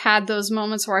definitely have had those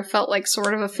moments where I felt like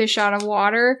sort of a fish out of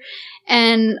water,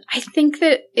 and I think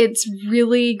that it's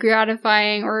really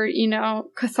gratifying or,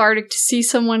 cathartic to see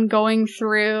someone going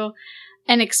through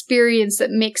an experience that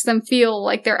makes them feel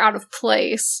like they're out of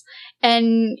place.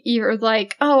 And you're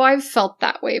like, oh, I've felt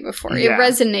that way before. Yeah. It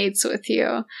resonates with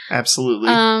you. Absolutely.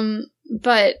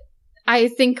 But I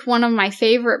think one of my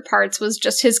favorite parts was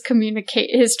just his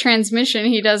transmission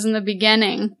he does in the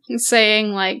beginning,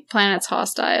 saying like, planet's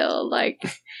hostile, like,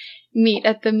 meet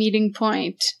at the meeting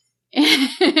point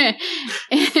in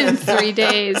 3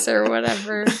 days or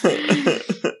whatever.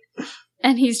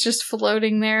 And he's just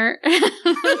floating there.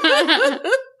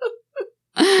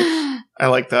 I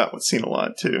like that scene a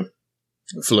lot too.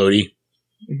 Floaty.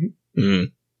 Mm-hmm.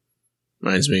 Mm.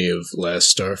 Reminds me of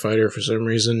Last Starfighter for some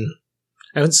reason.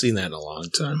 I haven't seen that in a long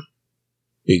time.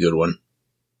 Be a good one.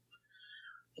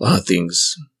 A lot of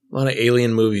things. A lot of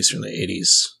alien movies from the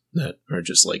 80s that are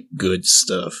just like good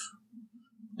stuff.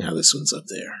 Now this one's up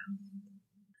there.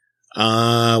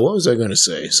 What was I going to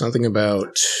say? Something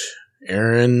about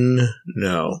Aaron?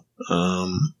 No.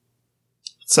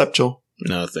 Septual.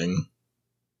 Nothing.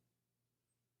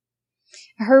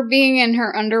 Her being in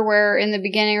her underwear in the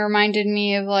beginning reminded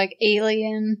me of, like,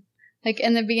 Alien. Like,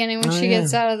 in the beginning when she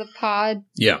gets out of the pod.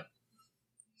 Yeah.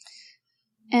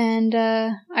 And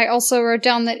I also wrote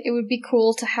down that it would be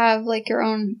cool to have, like, your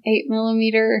own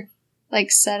 8mm, like,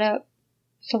 setup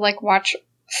to, like, watch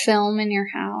film in your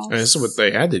house. That's what they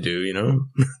had to do,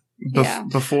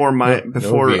 Before no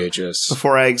VHS.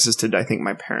 Before I existed, I think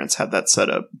my parents had that set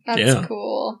up. That's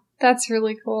cool. That's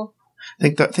really cool. I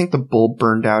think the bulb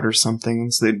burned out or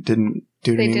something, so they didn't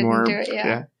do it anymore. Didn't do it,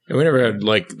 yeah. And we never had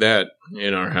like that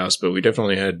in our house, but we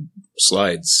definitely had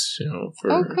slides, for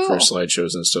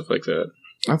slideshows and stuff like that.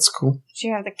 That's cool. Did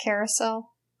you have the carousel?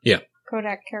 Yeah.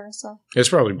 Kodak carousel. It's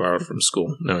probably borrowed from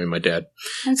school, knowing my dad.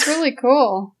 That's really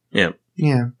cool. Yeah.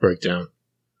 Yeah. Breakdown.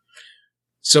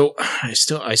 So I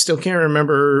still can't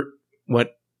remember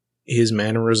what his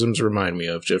mannerisms remind me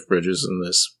of, Jeff Bridges, in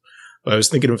this. But I was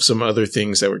thinking of some other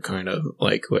things that were kind of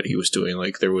like what he was doing.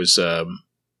 Like there was, I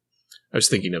was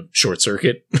thinking of Short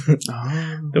Circuit.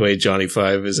 The way Johnny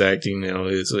Five is acting,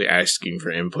 is like asking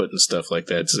for input and stuff like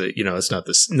that. So,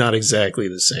 it's not exactly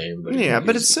the same. But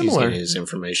but it's similar. He's getting his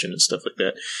information and stuff like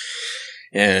that.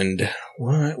 And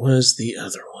what was the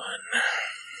other one?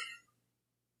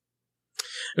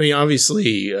 I mean,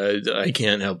 obviously, I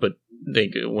can't help but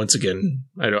think once again,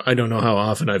 I don't know how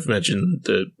often I've mentioned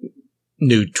the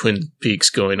new Twin Peaks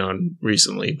going on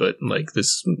recently, but like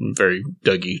this very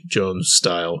Dougie Jones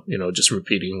style, just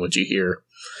repeating what you hear,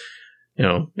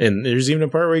 and there's even a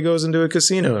part where he goes into a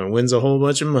casino and wins a whole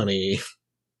bunch of money.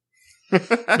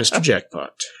 Mr.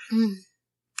 Jackpot.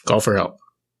 Call for help.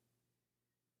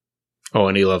 Oh,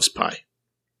 and he loves pie.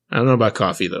 I don't know about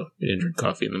coffee, though. He didn't drink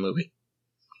coffee in the movie.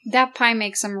 That pie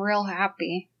makes him real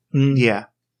happy. Yeah.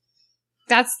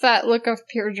 That's that look of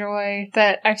pure joy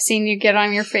that I've seen you get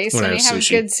on your face when you have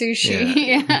good sushi.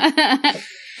 Yeah.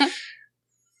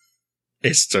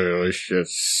 It's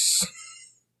delicious.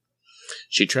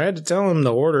 She tried to tell him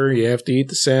the order. You have to eat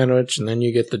the sandwich, and then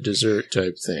you get the dessert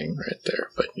type thing right there.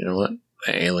 But you know what?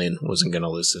 The alien wasn't going to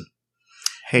listen.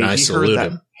 Hey, I salute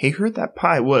him. He heard that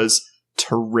pie was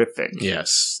terrific.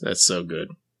 Yes, that's so good.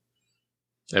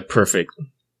 That perfect.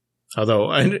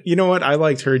 Although, you know what? I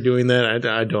liked her doing that.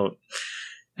 I don't.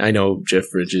 I know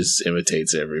Jeff Bridges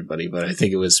imitates everybody, but I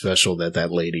think it was special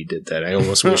that lady did that. I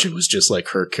almost wish it was just like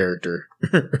her character,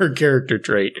 her character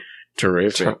trait.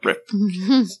 Terrific.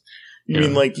 You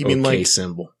mean like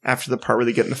symbol after the part where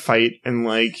they get in the fight and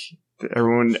like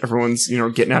everyone's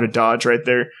getting out of Dodge right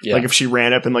there. Yeah. Like if she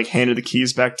ran up and like handed the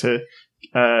keys back to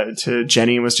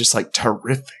Jenny and was just like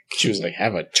terrific. She was like,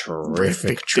 "Have a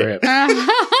terrific trip."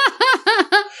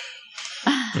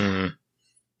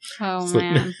 Oh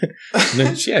man!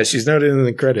 Yeah, she's noted in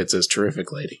the credits as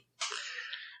terrific lady.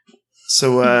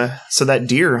 So that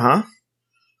deer, huh?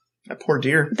 That poor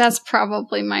deer. That's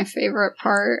probably my favorite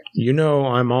part.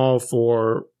 I'm all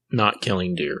for not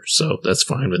killing deer, so that's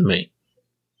fine with me.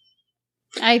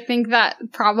 I think that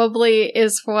probably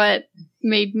is what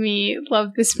made me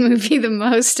love this movie the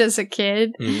most as a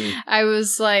kid. Mm-hmm. I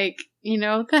was like,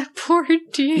 that poor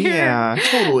deer. Yeah,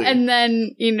 totally. And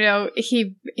then,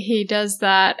 he does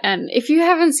that. And if you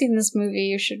haven't seen this movie,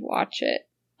 you should watch it.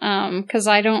 'Cause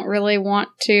I don't really want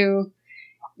to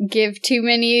give too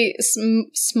many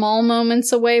small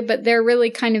moments away, but they're really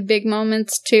kind of big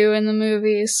moments too in the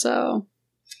movie, so.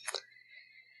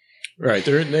 Right,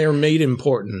 they're made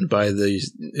important by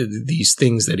these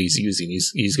things that he's using.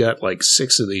 He's got like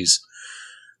 6 of these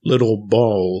little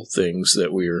ball things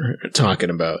that we were talking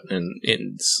about, and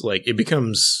it's like it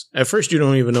becomes, at first you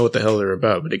don't even know what the hell they're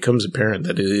about, but it becomes apparent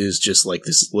that it is just like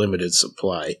this limited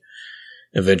supply.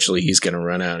 Eventually he's going to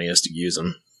run out and he has to use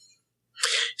them.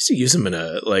 He has to use them in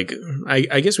a, like,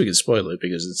 I guess we could spoil it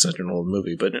because it's such an old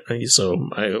movie, but so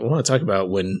I want to talk about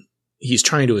when he's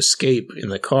trying to escape in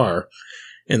the car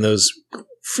and those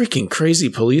freaking crazy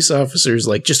police officers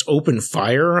like just open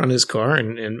fire on his car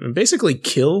and basically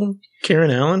kill Karen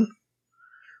Allen.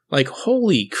 Like,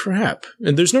 holy crap.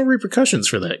 And there's no repercussions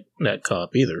for that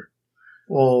cop either.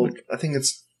 Well, I think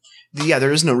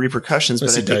there is no repercussions.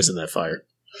 Unless but he dies in that fire.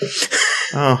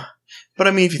 Oh. But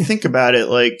I mean, if you think about it,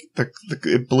 like,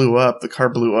 it blew up, the car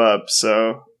blew up,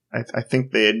 so I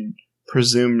think they had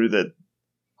presumed that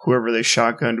whoever they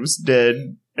shotgunned was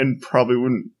dead and probably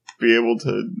wouldn't be able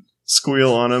to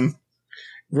squeal on him.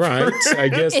 Right. I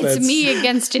guess it's me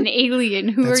against an alien.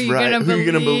 Who are you going to believe? Who are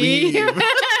you going to believe?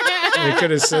 They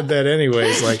could have said that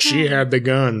anyways. Like, she had the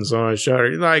gun, so I shot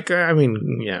her. Like, I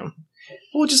mean, yeah.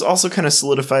 Well, it just also kind of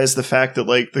solidifies the fact that,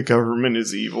 like, the government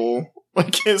is evil.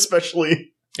 Like, especially...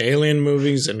 Alien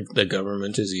movies and the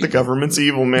government is evil. The government's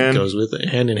evil, man. It goes with it,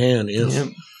 hand in hand, yeah. Yep.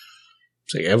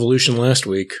 It's like Evolution last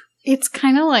week. It's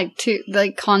kind of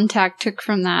like Contact took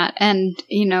from that and,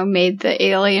 made the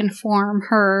alien form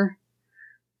her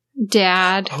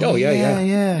dad. Oh,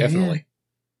 yeah. Definitely.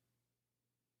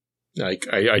 Yeah. Like,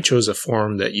 I chose a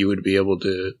form that you would be able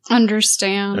to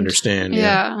understand.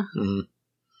 Yeah. Mm-hmm.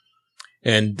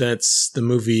 And that's the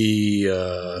movie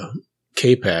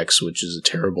K-Pax, which is a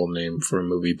terrible name for a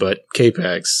movie, but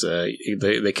K-Pax,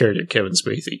 the character Kevin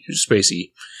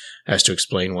Spacey has to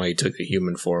explain why he took the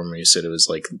human form. He said it was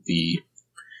like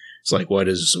why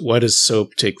does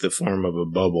soap take the form of a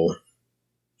bubble?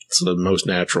 It's the most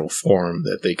natural form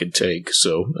that they could take,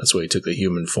 so that's why he took the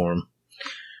human form.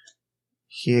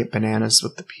 He ate bananas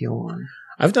with the peel on.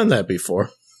 I've done that before.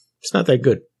 It's not that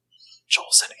good.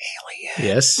 Joel's an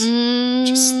alien. Yes.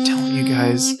 Just telling you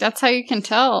guys. That's how you can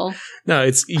tell. No,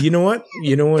 it's, you know what?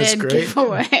 You know what's great?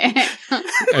 Giveaway.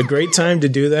 A great time to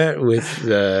do that with,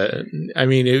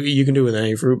 you can do it with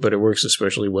any fruit, but it works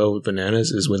especially well with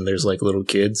bananas is when there's like little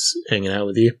kids hanging out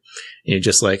with you. And you're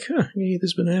just like, I'm going to eat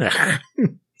this banana.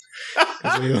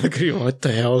 You look at you, what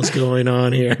the hell is going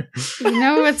on here? You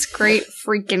know what's great?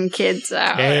 Freaking kids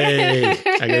out. Hey,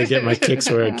 I gotta get my kicks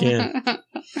where I can.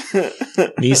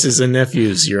 Nieces and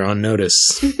nephews, you're on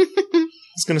notice. I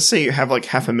was going to say you have like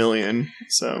 500,000,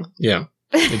 so. Yeah,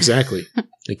 exactly.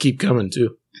 They keep coming,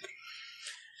 too.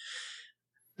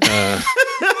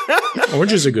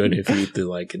 Oranges are good if you eat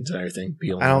the entire thing.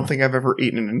 Peel. I don't think I've ever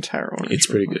eaten an entire orange. It's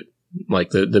pretty good. Like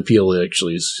the peel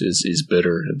actually is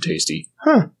bitter and tasty.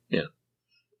 Huh. Yeah.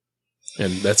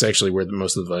 And that's actually where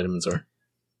most of the vitamins are.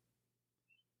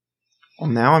 Well,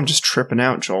 now I'm just tripping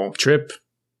out, Joel. Trip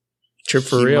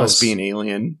for He real. must be an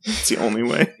alien. It's the only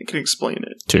way I can explain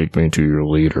it. Take me to your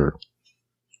leader.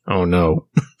 Oh no.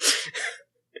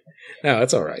 No,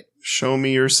 that's all right. Show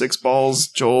me your 6 balls,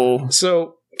 Joel.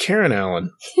 So, Karen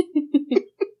Allen.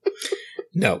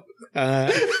 No. I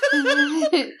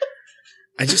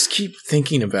just keep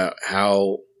thinking about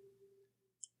how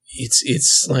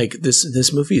it's like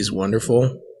this movie is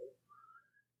wonderful,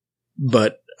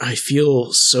 but I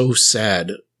feel so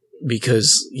sad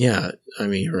because, yeah, I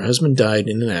mean, her husband died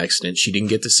in an accident. She didn't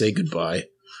get to say goodbye.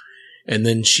 And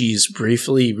then she's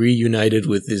briefly reunited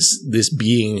with this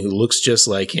being who looks just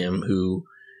like him,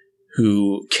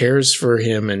 who cares for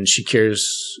him, and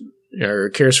cares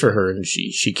for her, and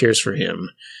she cares for him.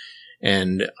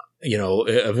 And, you know,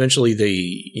 eventually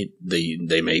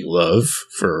they make love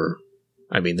for,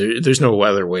 I mean, there's no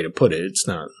other way to put it. It's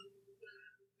not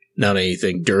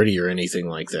anything dirty or anything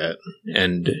like that.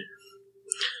 And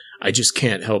I just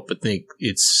can't help but think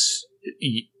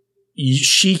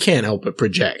she can't help but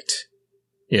project,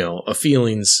 you know,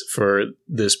 feelings for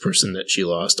this person that she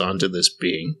lost onto this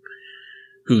being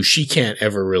who she can't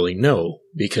ever really know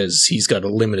because he's got a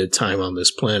limited time on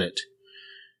this planet.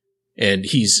 And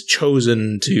he's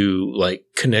chosen to,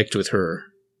 connect with her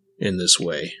in this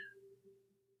way.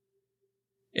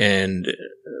 And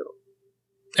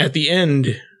at the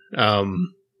end,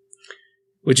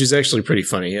 which is actually pretty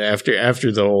funny,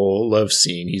 after the whole love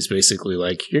scene, he's basically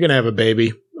like, "You're gonna have a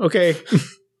baby, okay?"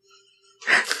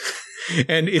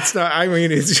 And it's not. I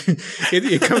mean,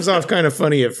 it comes off kind of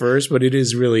funny at first, but it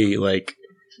is really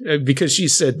because she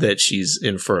said that she's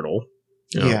infertile.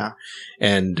 You know? Yeah,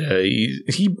 and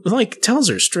he tells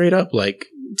her straight up,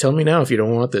 "Tell me now if you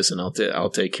don't want this, and I'll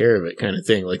take care of it," kind of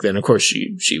thing. Then of course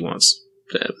she wants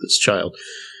to have this child,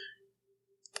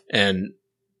 and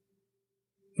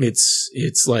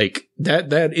it's like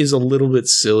that is a little bit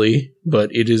silly,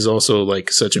 but it is also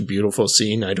such a beautiful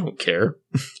scene. I don't care.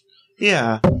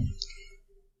 Yeah,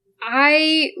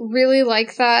 I really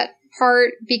like that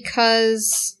part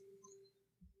because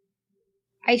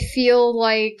I feel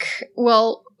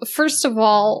well, first of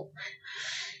all,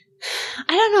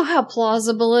 I don't know how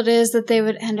plausible it is that they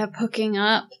would end up hooking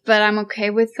up, but I'm okay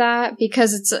with that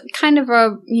because it's kind of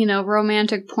a,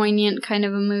 romantic, poignant kind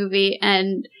of a movie,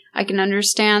 and I can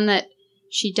understand that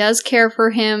she does care for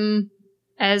him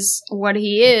as what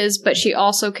he is, but she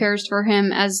also cares for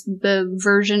him as the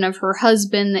version of her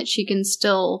husband that she can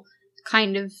still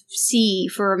kind of see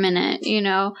for a minute,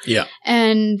 Yeah.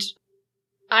 And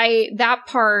that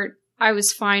part I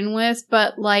was fine with,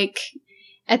 but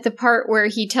at the part where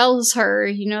he tells her,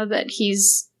 that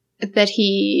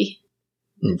he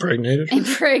impregnated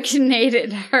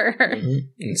her. Mm-hmm.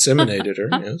 Inseminated her,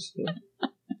 yes.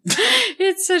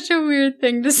 It's such a weird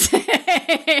thing to say.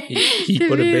 He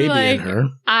put a baby in her.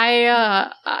 I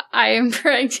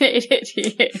impregnated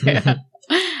you.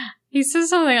 He says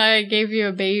something like, "I gave you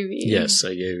a baby." Yes, I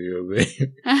gave you a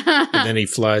baby. And then he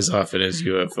flies off in his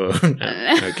UFO.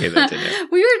 No. Okay, that didn't happen.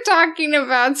 We were talking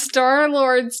about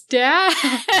Star-Lord's dad.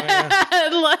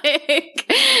 Oh, yeah.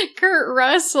 Kurt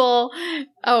Russell.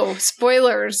 Oh,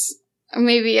 spoilers.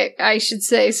 Maybe I should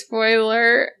say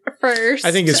spoiler first.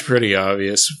 I think it's pretty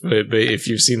obvious, but if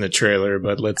you've seen the trailer,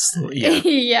 but yeah.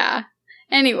 Yeah.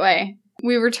 Anyway,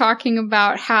 we were talking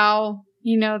about how,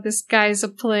 this guy's a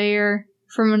player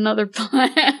from another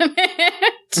planet.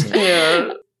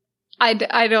 Yeah.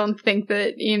 I don't think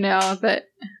that, that...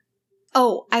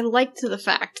 Oh, I liked the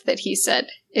fact that he said,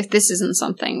 if this isn't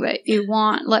something that you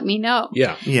want, let me know.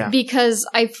 Yeah. Yeah. Because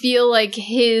I feel like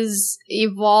his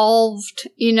evolved,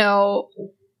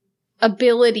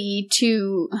 ability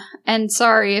to... And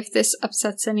sorry if this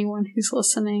upsets anyone who's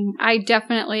listening. I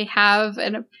definitely have I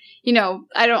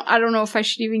don't know if I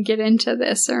should even get into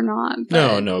this or not.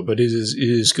 No, but it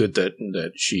is good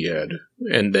that she had,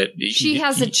 and that she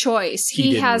has a choice.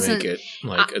 He hasn't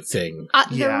make it a thing.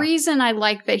 The reason I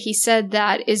like that he said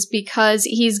that is because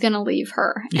he's going to leave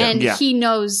her, and he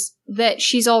knows that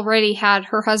she's already had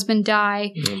her husband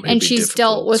die, and she's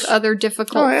dealt with other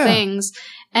difficult things.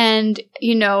 And,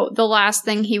 the last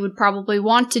thing he would probably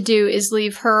want to do is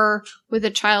leave her with a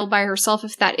child by herself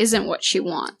if that isn't what she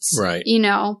wants. Right.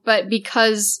 But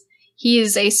because he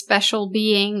is a special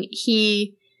being,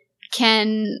 he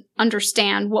can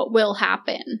understand what will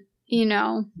happen,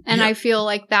 And I feel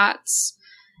like that's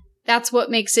that's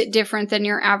what makes it different than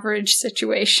your average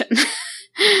situation.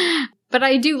 But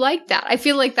I do like that. I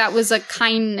feel like that was a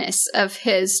kindness of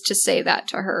his to say that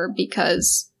to her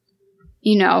because,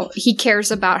 you know, he cares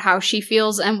about how she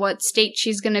feels and what state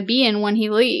she's going to be in when he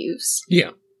leaves.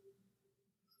 Yeah.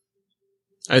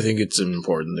 I think it's an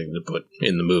important thing to put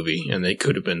in the movie, and it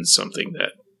could have been something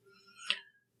that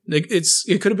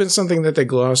it could have been something that they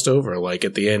glossed over. Like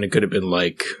at the end, it could have been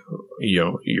like, you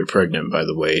know, you're pregnant, by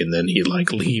the way, and then he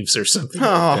like leaves or something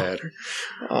like that.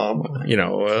 Or, you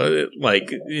know,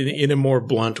 like in a more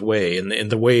blunt way. And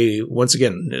the way, once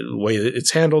again, the way that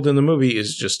it's handled in the movie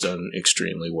is just done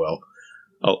extremely well.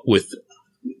 With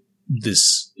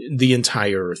this, the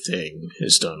entire thing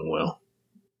is done well.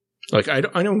 Like I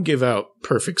don't give out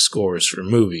perfect scores for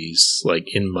movies. Like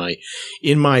in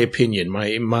my opinion,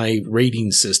 my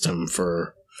rating system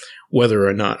for whether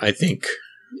or not I think,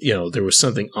 you know, there was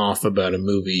something off about a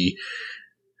movie,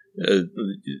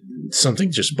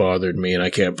 something just bothered me, and I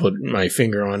can't put my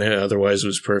finger on it. Otherwise, it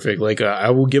was perfect. Like I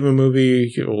will give a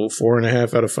movie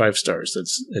 4.5 out of 5 stars.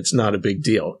 It's not a big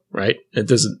deal, right? It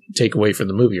doesn't take away from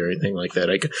the movie or anything like that.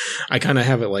 I kind of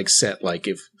have it like set. Like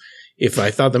if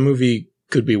I thought the movie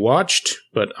could be watched,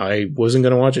 but I wasn't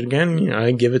going to watch it again,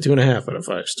 I give it 2.5 out of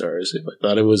 5 stars. If I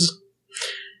thought it was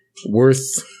worth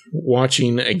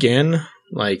watching again,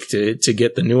 like to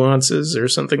get the nuances or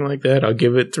something like that, I'll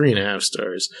give it 3.5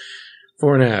 stars.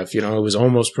 4.5, you know, it was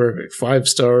almost perfect. 5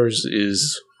 stars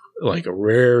is like a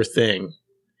rare thing.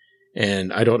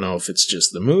 And I don't know if it's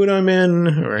just the mood I'm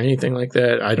in or anything like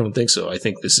that. I don't think so. I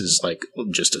think this is like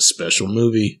just a special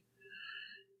movie.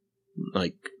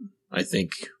 Like, I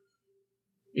think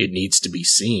it needs to be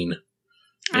seen.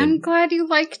 I'm glad you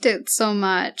liked it so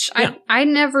much. Yeah. I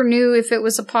never knew if it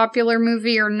was a popular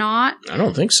movie or not. I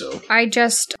don't think so. I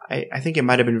think it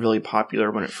might have been really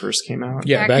popular when it first came out.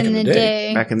 Yeah, back in the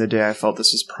day. Back in the day, I felt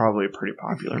this was probably a pretty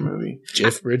popular movie.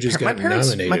 Jeff Bridges got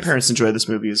nominated. My parents enjoyed this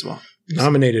movie as well.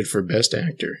 Nominated for Best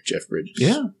Actor, Jeff Bridges.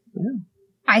 Yeah.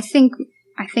 I think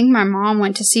my mom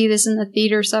went to see this in the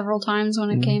theater several times when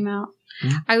it came out.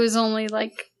 Mm-hmm. I was only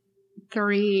like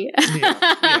 3. Yeah.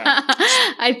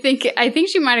 I think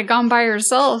she might have gone by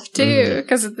herself too,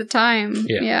 because at the time,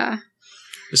 yeah.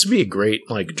 This would be a great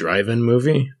like drive-in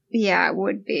movie. Yeah, it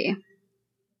would be.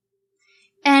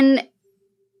 And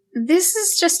this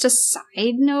is just a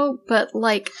side note, but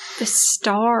like the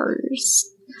stars,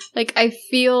 like I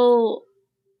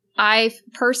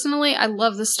personally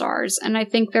love the stars, and I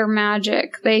think they're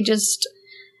magic.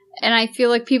 And I feel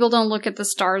like people don't look at the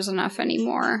stars enough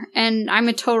anymore. And I'm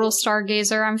a total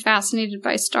stargazer. I'm fascinated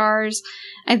by stars.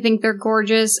 I think they're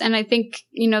gorgeous. And I think,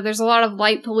 you know, there's a lot of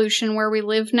light pollution where we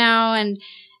live now. And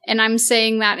I'm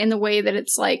saying that in the way that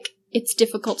it's like, it's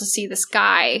difficult to see the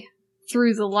sky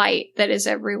through the light that is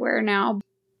everywhere now.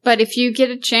 But if you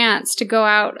get a chance to go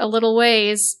out a little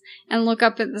ways and look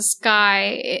up at the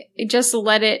sky, just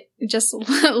let it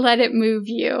move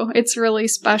you. It's really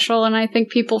special. And I think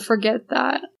people forget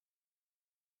that.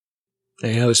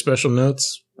 Any other special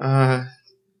notes? Let's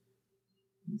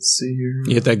see here.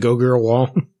 You hit that Go Girl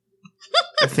wall?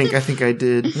 I think I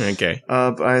did. Okay.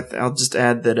 I'll just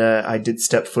add that I did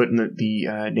step foot in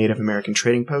the Native American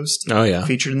Trading Post. Oh, yeah.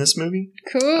 Featured in this movie.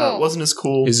 Cool. It wasn't as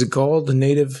cool. Is it called the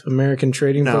Native American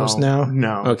Trading Post now?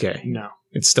 No. Okay. No.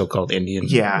 It's still called Indian.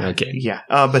 Yeah. Okay. Yeah.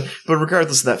 But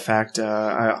regardless of that fact,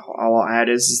 all I'll add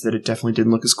is that it definitely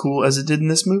didn't look as cool as it did in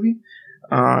this movie.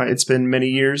 It's been many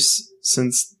years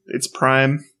since its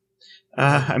prime,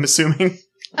 I'm assuming.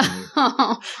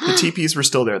 The teepees were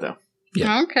still there, though.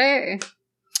 Yeah. Okay.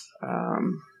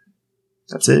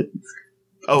 That's it.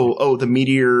 Oh, the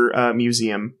Meteor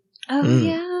Museum. Oh,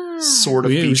 yeah. Sort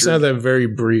of featured. We saw that very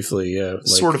briefly, yeah.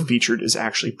 Sort of featured is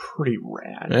actually pretty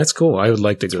rad. That's cool. I would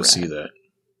like to go see that.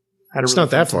 It's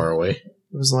not that far away.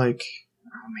 It was like,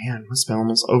 oh man, it's been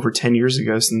almost over 10 years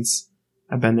ago since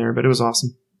I've been there, but it was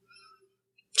awesome.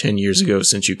 10 years ago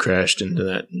since you crashed into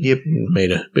that. Yep.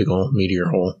 Made a big old meteor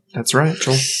hole. That's right,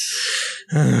 Joel.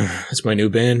 That's my new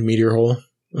band, Meteor Hole.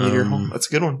 Meteor Hole. That's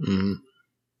a good one. Mm-hmm.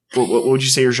 What would you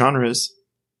say your genre is?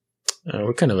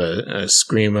 We're kind of a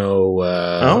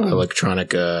screamo,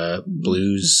 electronic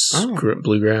blues,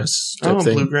 bluegrass type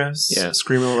thing. Bluegrass. Yeah.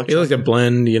 Screamo electronic. We like to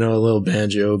blend, a little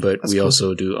banjo, but we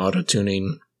also do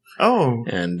auto-tuning. Oh.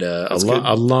 And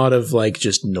a lot of like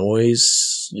just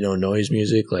noise, noise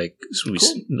music, like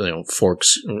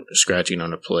forks scratching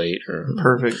on a plate or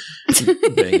perfect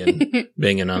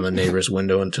banging on the neighbor's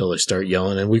window until they start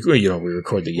yelling, and we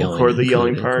record the yelling. Record the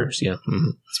yelling part. Yeah, mm-hmm.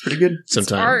 It's pretty good.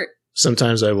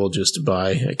 Sometimes I will just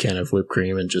buy a can of whipped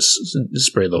cream and just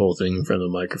spray the whole thing in front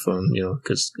of the microphone,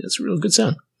 because it's a real good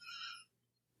sound.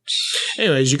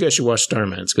 Anyways, you guys should watch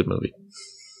Starman. It's a good movie.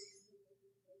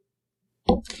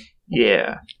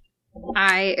 Yeah.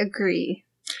 I agree.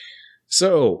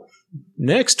 So,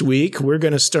 next week, we're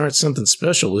going to start something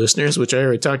special, listeners, which I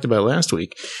already talked about last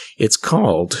week. It's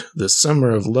called the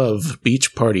Summer of Love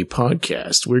Beach Party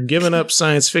Podcast. We're giving up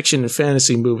science fiction and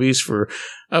fantasy movies for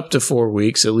up to 4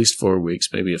 weeks, at least 4 weeks,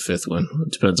 maybe a fifth one.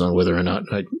 It depends on whether or not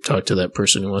I talk to that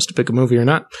person who wants to pick a movie or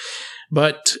not.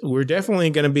 But we're definitely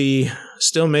going to be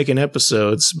still making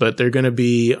episodes, but they're going to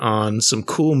be on some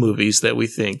cool movies that we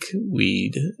think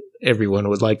everyone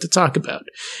would like to talk about.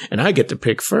 And I get to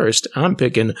pick first. I'm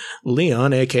picking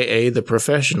Leon, aka The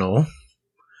Professional,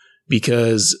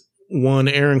 because one,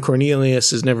 Aaron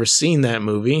Cornelius has never seen that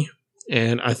movie,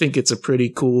 and I think it's a pretty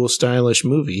cool, stylish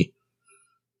movie.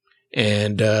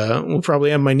 And we'll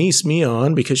probably have my niece Mia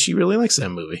on because she really likes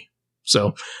that movie.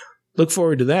 So look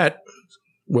forward to that.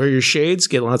 Wear your shades,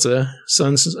 get lots of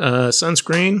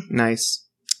sunscreen. Nice.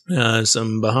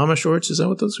 Some Bahama shorts, is that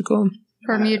what those are called?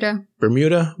 Bermuda,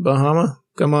 Bahama.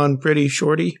 Come on, pretty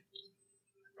shorty.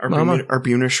 Are Mama?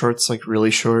 Bermuda shorts like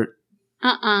really short?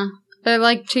 They're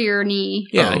like to your knee.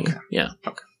 Yeah, Oh, okay. yeah.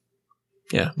 Okay.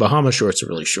 Yeah, Bahama shorts are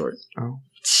really short. Oh.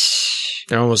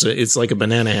 They're almost, it's like a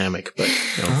banana hammock, but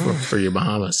for your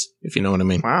Bahamas, if you know what I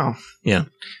mean. Wow. Yeah.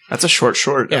 That's a short.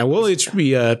 Yeah, we'll each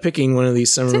be picking one of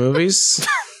these summer movies.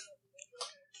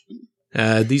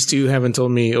 These two haven't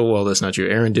told me. Oh, well, that's not true.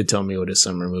 Aaron did tell me what his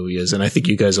summer movie is, and I think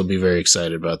you guys will be very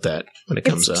excited about that when it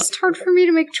comes out. It's just hard for me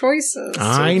to make choices.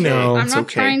 I know. I'm It's not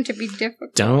okay. trying to be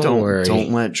difficult. Don't worry.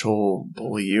 Don't let Joel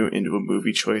bully you into a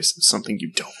movie choice of something you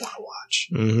don't want to watch.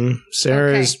 Mm-hmm.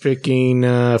 Sarah's picking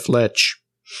Fletch.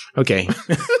 Okay.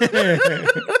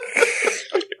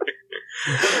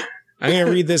 I'm going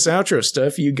to read this outro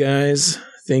stuff. You guys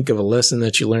think of a lesson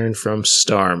that you learned from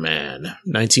Starman.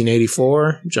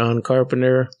 1984, John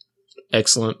Carpenter.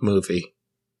 Excellent movie.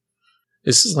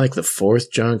 This is like the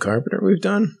fourth John Carpenter we've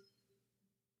done.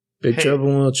 Big Trouble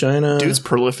in Little China. Dude's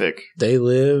prolific. They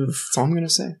Live. That's all I'm going to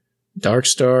say. Dark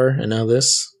Star. And now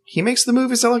this. He makes the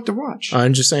movies I like to watch.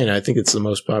 I'm just saying, I think it's the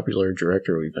most popular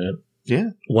director we've had.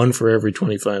 Yeah. One for every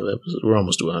 25 episodes. We're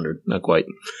almost to 100. Not quite.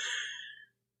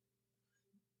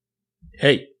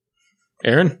 Hey,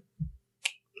 Aaron.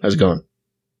 How's it going?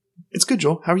 It's good,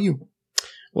 Joel. How are you?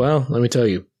 Well, let me tell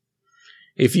you.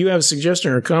 If you have a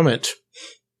suggestion or comment,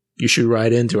 you should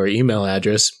write into our email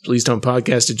address,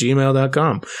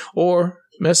 pleasedontpodcast@gmail.com, or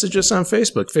message us on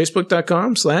Facebook,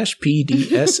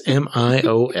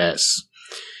 facebook.com/PDSMIOS.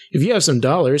 If you have some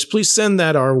dollars, please send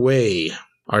that our way.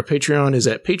 Our Patreon is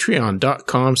at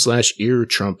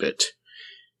patreon.com/eartrumpet.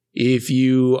 If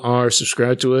you are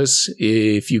subscribed to us,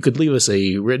 if you could leave us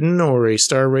a written or a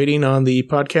star rating on the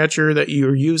podcatcher that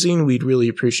you're using, we'd really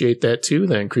appreciate that too.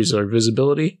 That increases our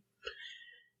visibility.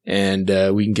 And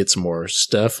we can get some more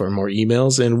stuff or more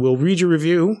emails, and we'll read your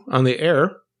review on the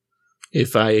air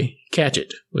if I catch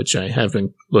it, which I have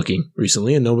been looking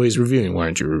recently, and nobody's reviewing. Why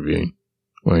aren't you reviewing?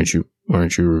 Why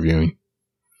aren't you reviewing?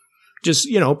 Just,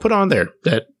 put on there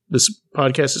that this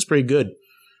podcast is pretty good.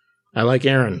 I like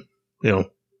Aaron.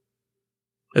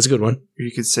 That's a good one.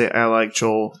 You could say I like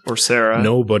Joel or Sarah.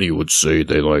 Nobody would say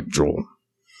they like Joel.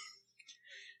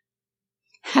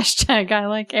 Hashtag I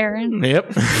like Aaron.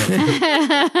 Yep.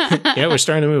 Yeah, we're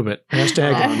starting a movement.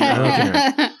 Hashtag I like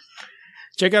Aaron.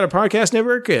 Check out our podcast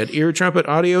network at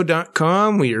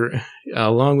eartrumpetaudio.com. We're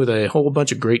along with a whole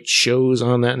bunch of great shows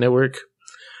on that network.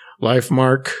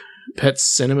 Lifemark, Pet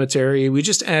Cemetery. We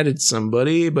just added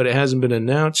somebody, but it hasn't been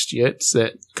announced yet.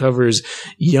 That covers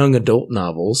young adult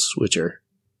novels, which are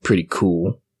pretty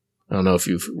cool. I don't know if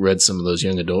you've read some of those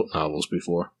young adult novels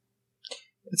before.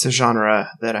 It's a genre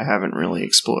that I haven't really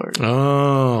explored.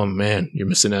 Oh, man, you're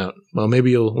missing out. Well, maybe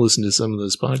you'll listen to some of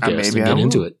this podcast and get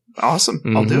into it. Awesome.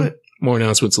 I'll do it. More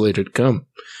announcements later to come.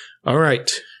 All right.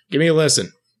 Give me a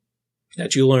lesson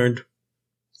that you learned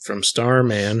from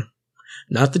Starman.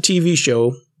 Not the TV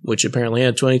show, which apparently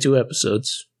had 22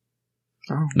 episodes.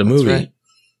 Oh, the movie, right.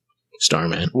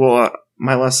 Starman. Well,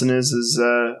 my lesson is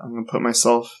I'm going to put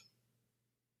myself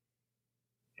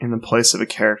in the place of a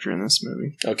character in this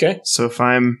movie. Okay. So if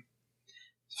I'm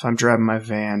driving my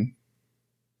van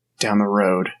down the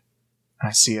road, and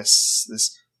I see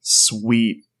this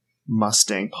sweet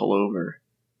Mustang pull over,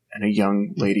 and a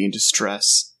young lady in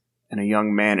distress, and a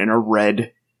young man in a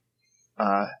red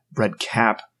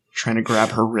cap trying to grab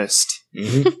her wrist.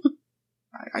 Mm-hmm.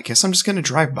 I guess I'm just going to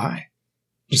drive by.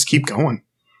 Just keep going.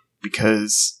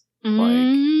 Because,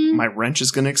 my wrench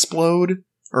is going to explode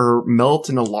or melt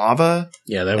into lava.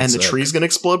 Yeah, that would and suck. the tree's going to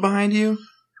explode behind you.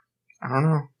 I don't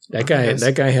know. That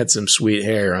guy had some sweet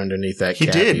hair underneath that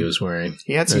cap he was wearing.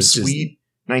 He had some sweet,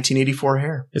 1984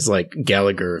 hair. It's like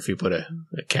Gallagher if you put a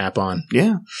cap on.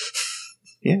 Yeah.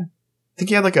 Yeah. I think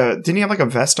he had didn't he have like a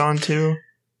vest on too?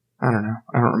 I don't know.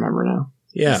 I don't remember now.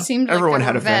 Yeah. It seemed Everyone like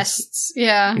had there a were vest. vests.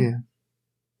 Yeah. Yeah.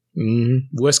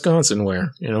 Wisconsin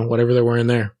wear, whatever they're wearing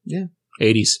there. Yeah.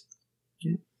 80s.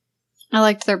 I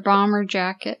liked their bomber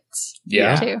jackets.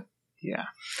 Yeah. Too. Yeah.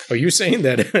 Oh, you're saying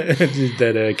that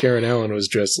that Karen Allen was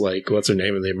dressed like, what's her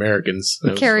name in The Americans?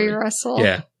 That was Carrie funny. Russell.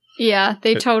 Yeah. Yeah,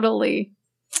 they totally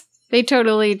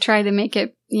try to make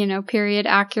it, period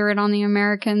accurate on the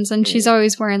Americans, and she's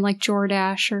always wearing like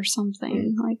Jordache or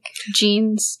something, like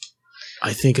jeans.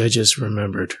 I think I just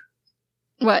remembered.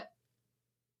 What?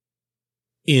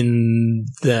 In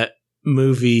that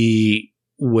movie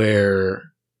where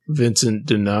Vincent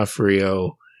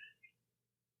D'Onofrio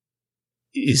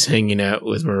is hanging out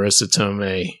with Marissa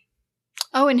Tomei.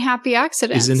 Oh, in Happy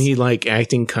Accidents. Isn't he like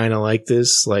acting kind of like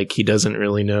this? Like he doesn't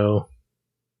really know.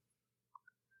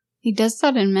 He does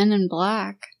that in Men in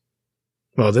Black.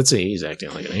 Well, he's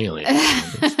acting like an alien.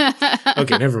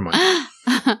 Okay, never mind.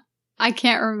 I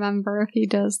can't remember if he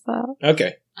does that.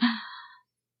 Okay. I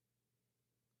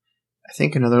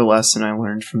think another lesson I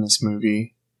learned from this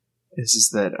movie is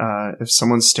that if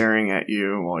someone's staring at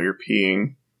you while you're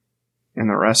peeing in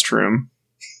the restroom,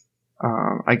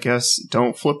 I guess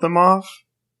don't flip them off,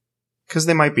 because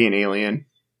they might be an alien.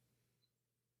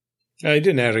 He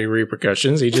didn't have any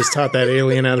repercussions. He just taught that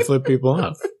alien how to flip people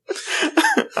off.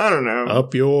 I don't know.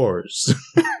 Up yours.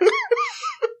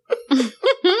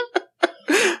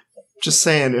 Just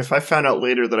saying, if I found out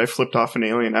later that I flipped off an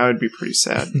alien, I would be pretty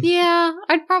sad. Yeah,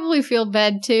 I'd probably feel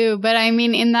bad too, but I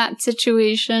mean, in that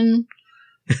situation,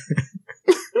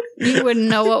 you wouldn't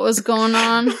know what was going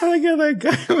on. I like how that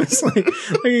guy was like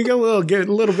you got a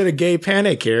little bit of gay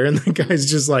panic here, and the guy's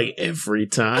just like, every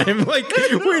time. Like,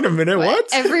 wait a minute, what?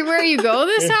 Everywhere you go,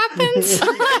 this happens?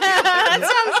 That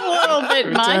sounds a little bit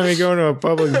Every time you much. go to a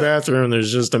public bathroom,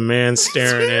 there's just a man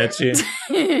staring at you.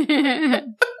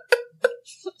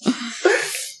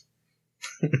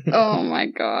 Oh my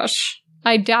gosh.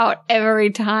 I doubt every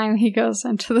time he goes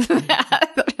into the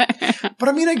bathroom. But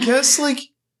I mean, I guess,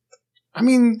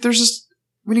 there's just,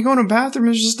 when you go in a bathroom,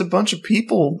 there's just a bunch of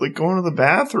people, going to the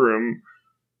bathroom.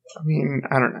 I mean,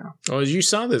 I don't know. Oh, you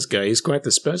saw this guy. He's quite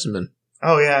the specimen.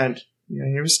 Oh, yeah, and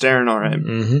he was staring all right.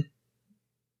 Mm-hmm.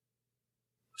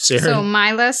 Sarah? So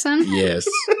my lesson? Yes.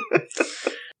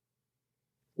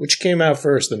 Which came out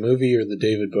first, the movie or the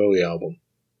David Bowie album?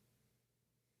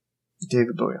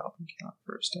 David Bowie album came out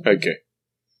first. Okay.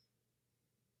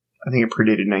 I think it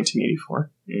predated 1984.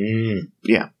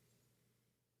 Yeah.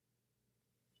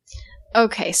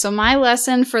 Okay, so my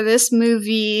lesson for this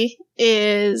movie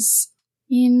is,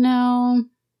 it's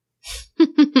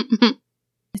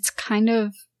kind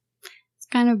of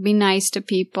be nice to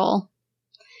people,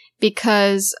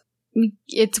 because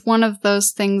it's one of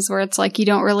those things where it's like you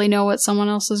don't really know what someone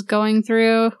else is going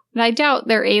through. And I doubt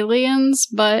they're aliens,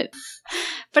 but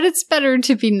it's better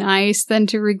to be nice than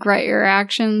to regret your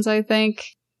actions, I think.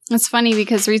 It's funny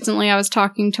because recently I was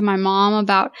talking to my mom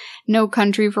about No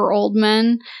Country for Old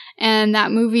Men, and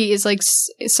that movie is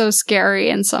so scary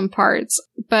in some parts.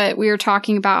 But we were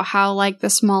talking about how the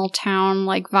small town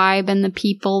vibe and the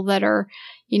people that are,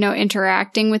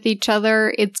 interacting with each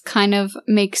other, it's kind of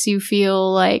makes you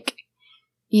feel like,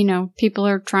 people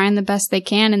are trying the best they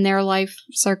can in their life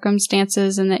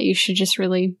circumstances, and that you should just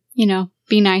really,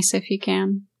 be nice if you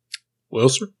can.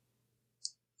 Wilson?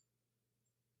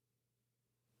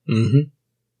 Mm-hmm.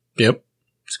 Yep.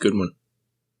 It's a good one.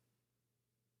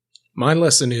 My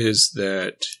lesson is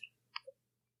that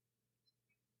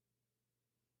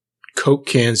Coke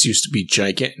cans used to be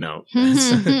gigantic. No.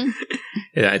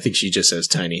 Yeah, I think she just has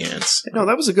tiny hands. No,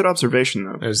 that was a good observation,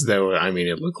 though.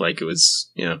 It looked like it was,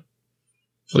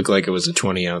 looked like it was a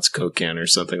 20-ounce Coke can or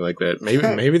something like that.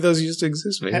 Maybe those used to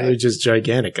exist. Maybe they're just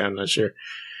gigantic. I'm not sure.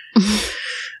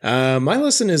 My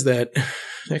lesson is that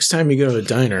next time you go to a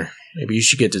diner, maybe you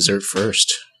should get dessert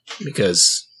first,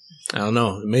 because, I don't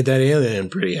know, it made that alien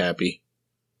pretty happy.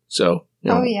 So,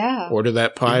 yeah. Order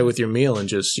that pie with your meal and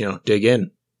just, dig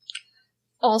in.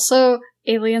 Also,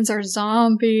 aliens are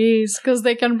zombies because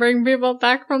they can bring people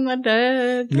back from the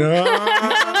dead. No!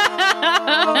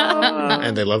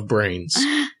 And they love brains.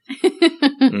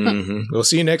 Mm-hmm. We'll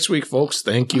see you next week, folks.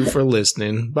 Thank you for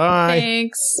listening. Bye.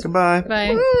 Thanks. Goodbye.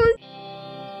 Bye.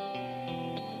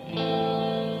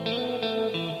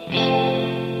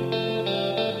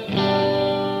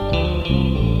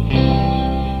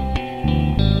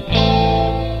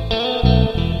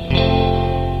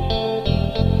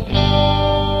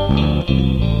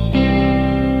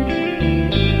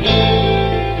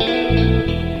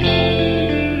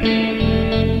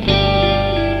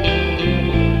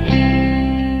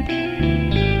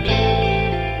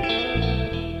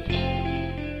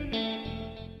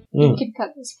 You can cut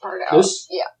this part out. This?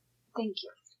 Yeah. Thank you.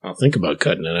 I'll think about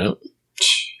cutting it out.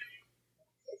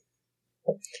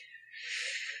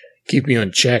 Keep me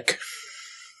on check.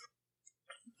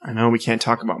 I know we can't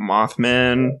talk about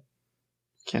Mothman.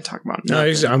 Can't talk about No,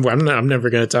 nothing. I'm never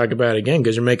going to talk about it again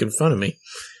because you're making fun of me.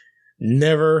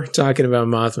 Never talking about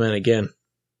Mothman again.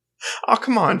 Oh,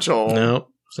 come on, Joel. No,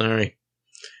 sorry.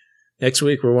 Next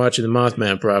week we're watching the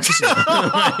Mothman Prophecy.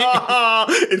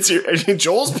 It's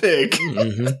Joel's pick.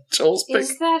 hmm Joel's pick.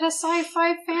 Is that a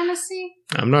sci-fi fantasy?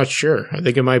 I'm not sure. I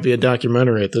think it might be a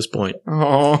documentary at this point.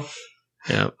 Oh.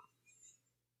 Yeah.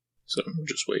 So I'm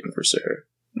just waiting for Sarah.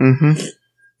 Mm-hmm.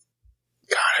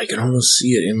 God, I can almost see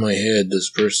it in my head. This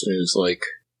person is like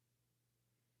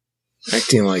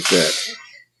acting like that.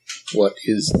 What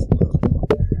is?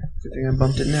 Good thing I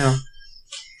bumped it now.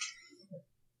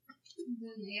 Is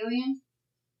that an alien?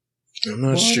 I'm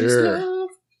not sure.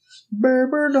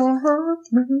 Baby, don't hurt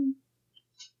me.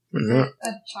 No,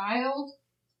 A child?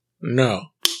 no,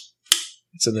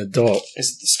 it's an adult. Is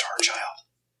it the Star Child?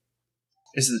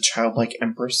 Is it the childlike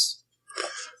Empress?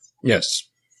 Yes.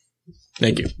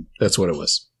 Thank you. That's what it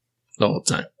was. The whole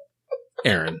time.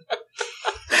 Aaron.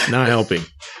 Not helping.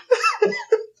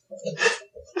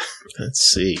 Let's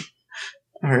see.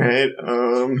 All right.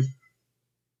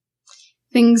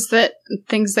 Things that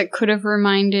could have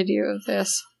reminded you of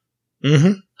this.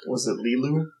 Mm-hmm. Was it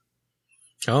Lilu?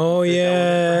 Oh, Is that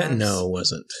yeah. what it was? No, it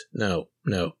wasn't.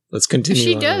 No. Let's continue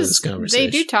She on with does. this conversation.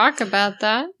 They do talk about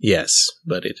that. Yes,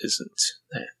 but it isn't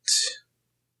that.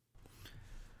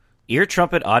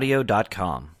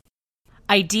 EarTrumpetAudio.com.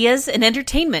 Ideas and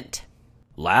entertainment.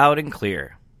 Loud and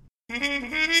clear.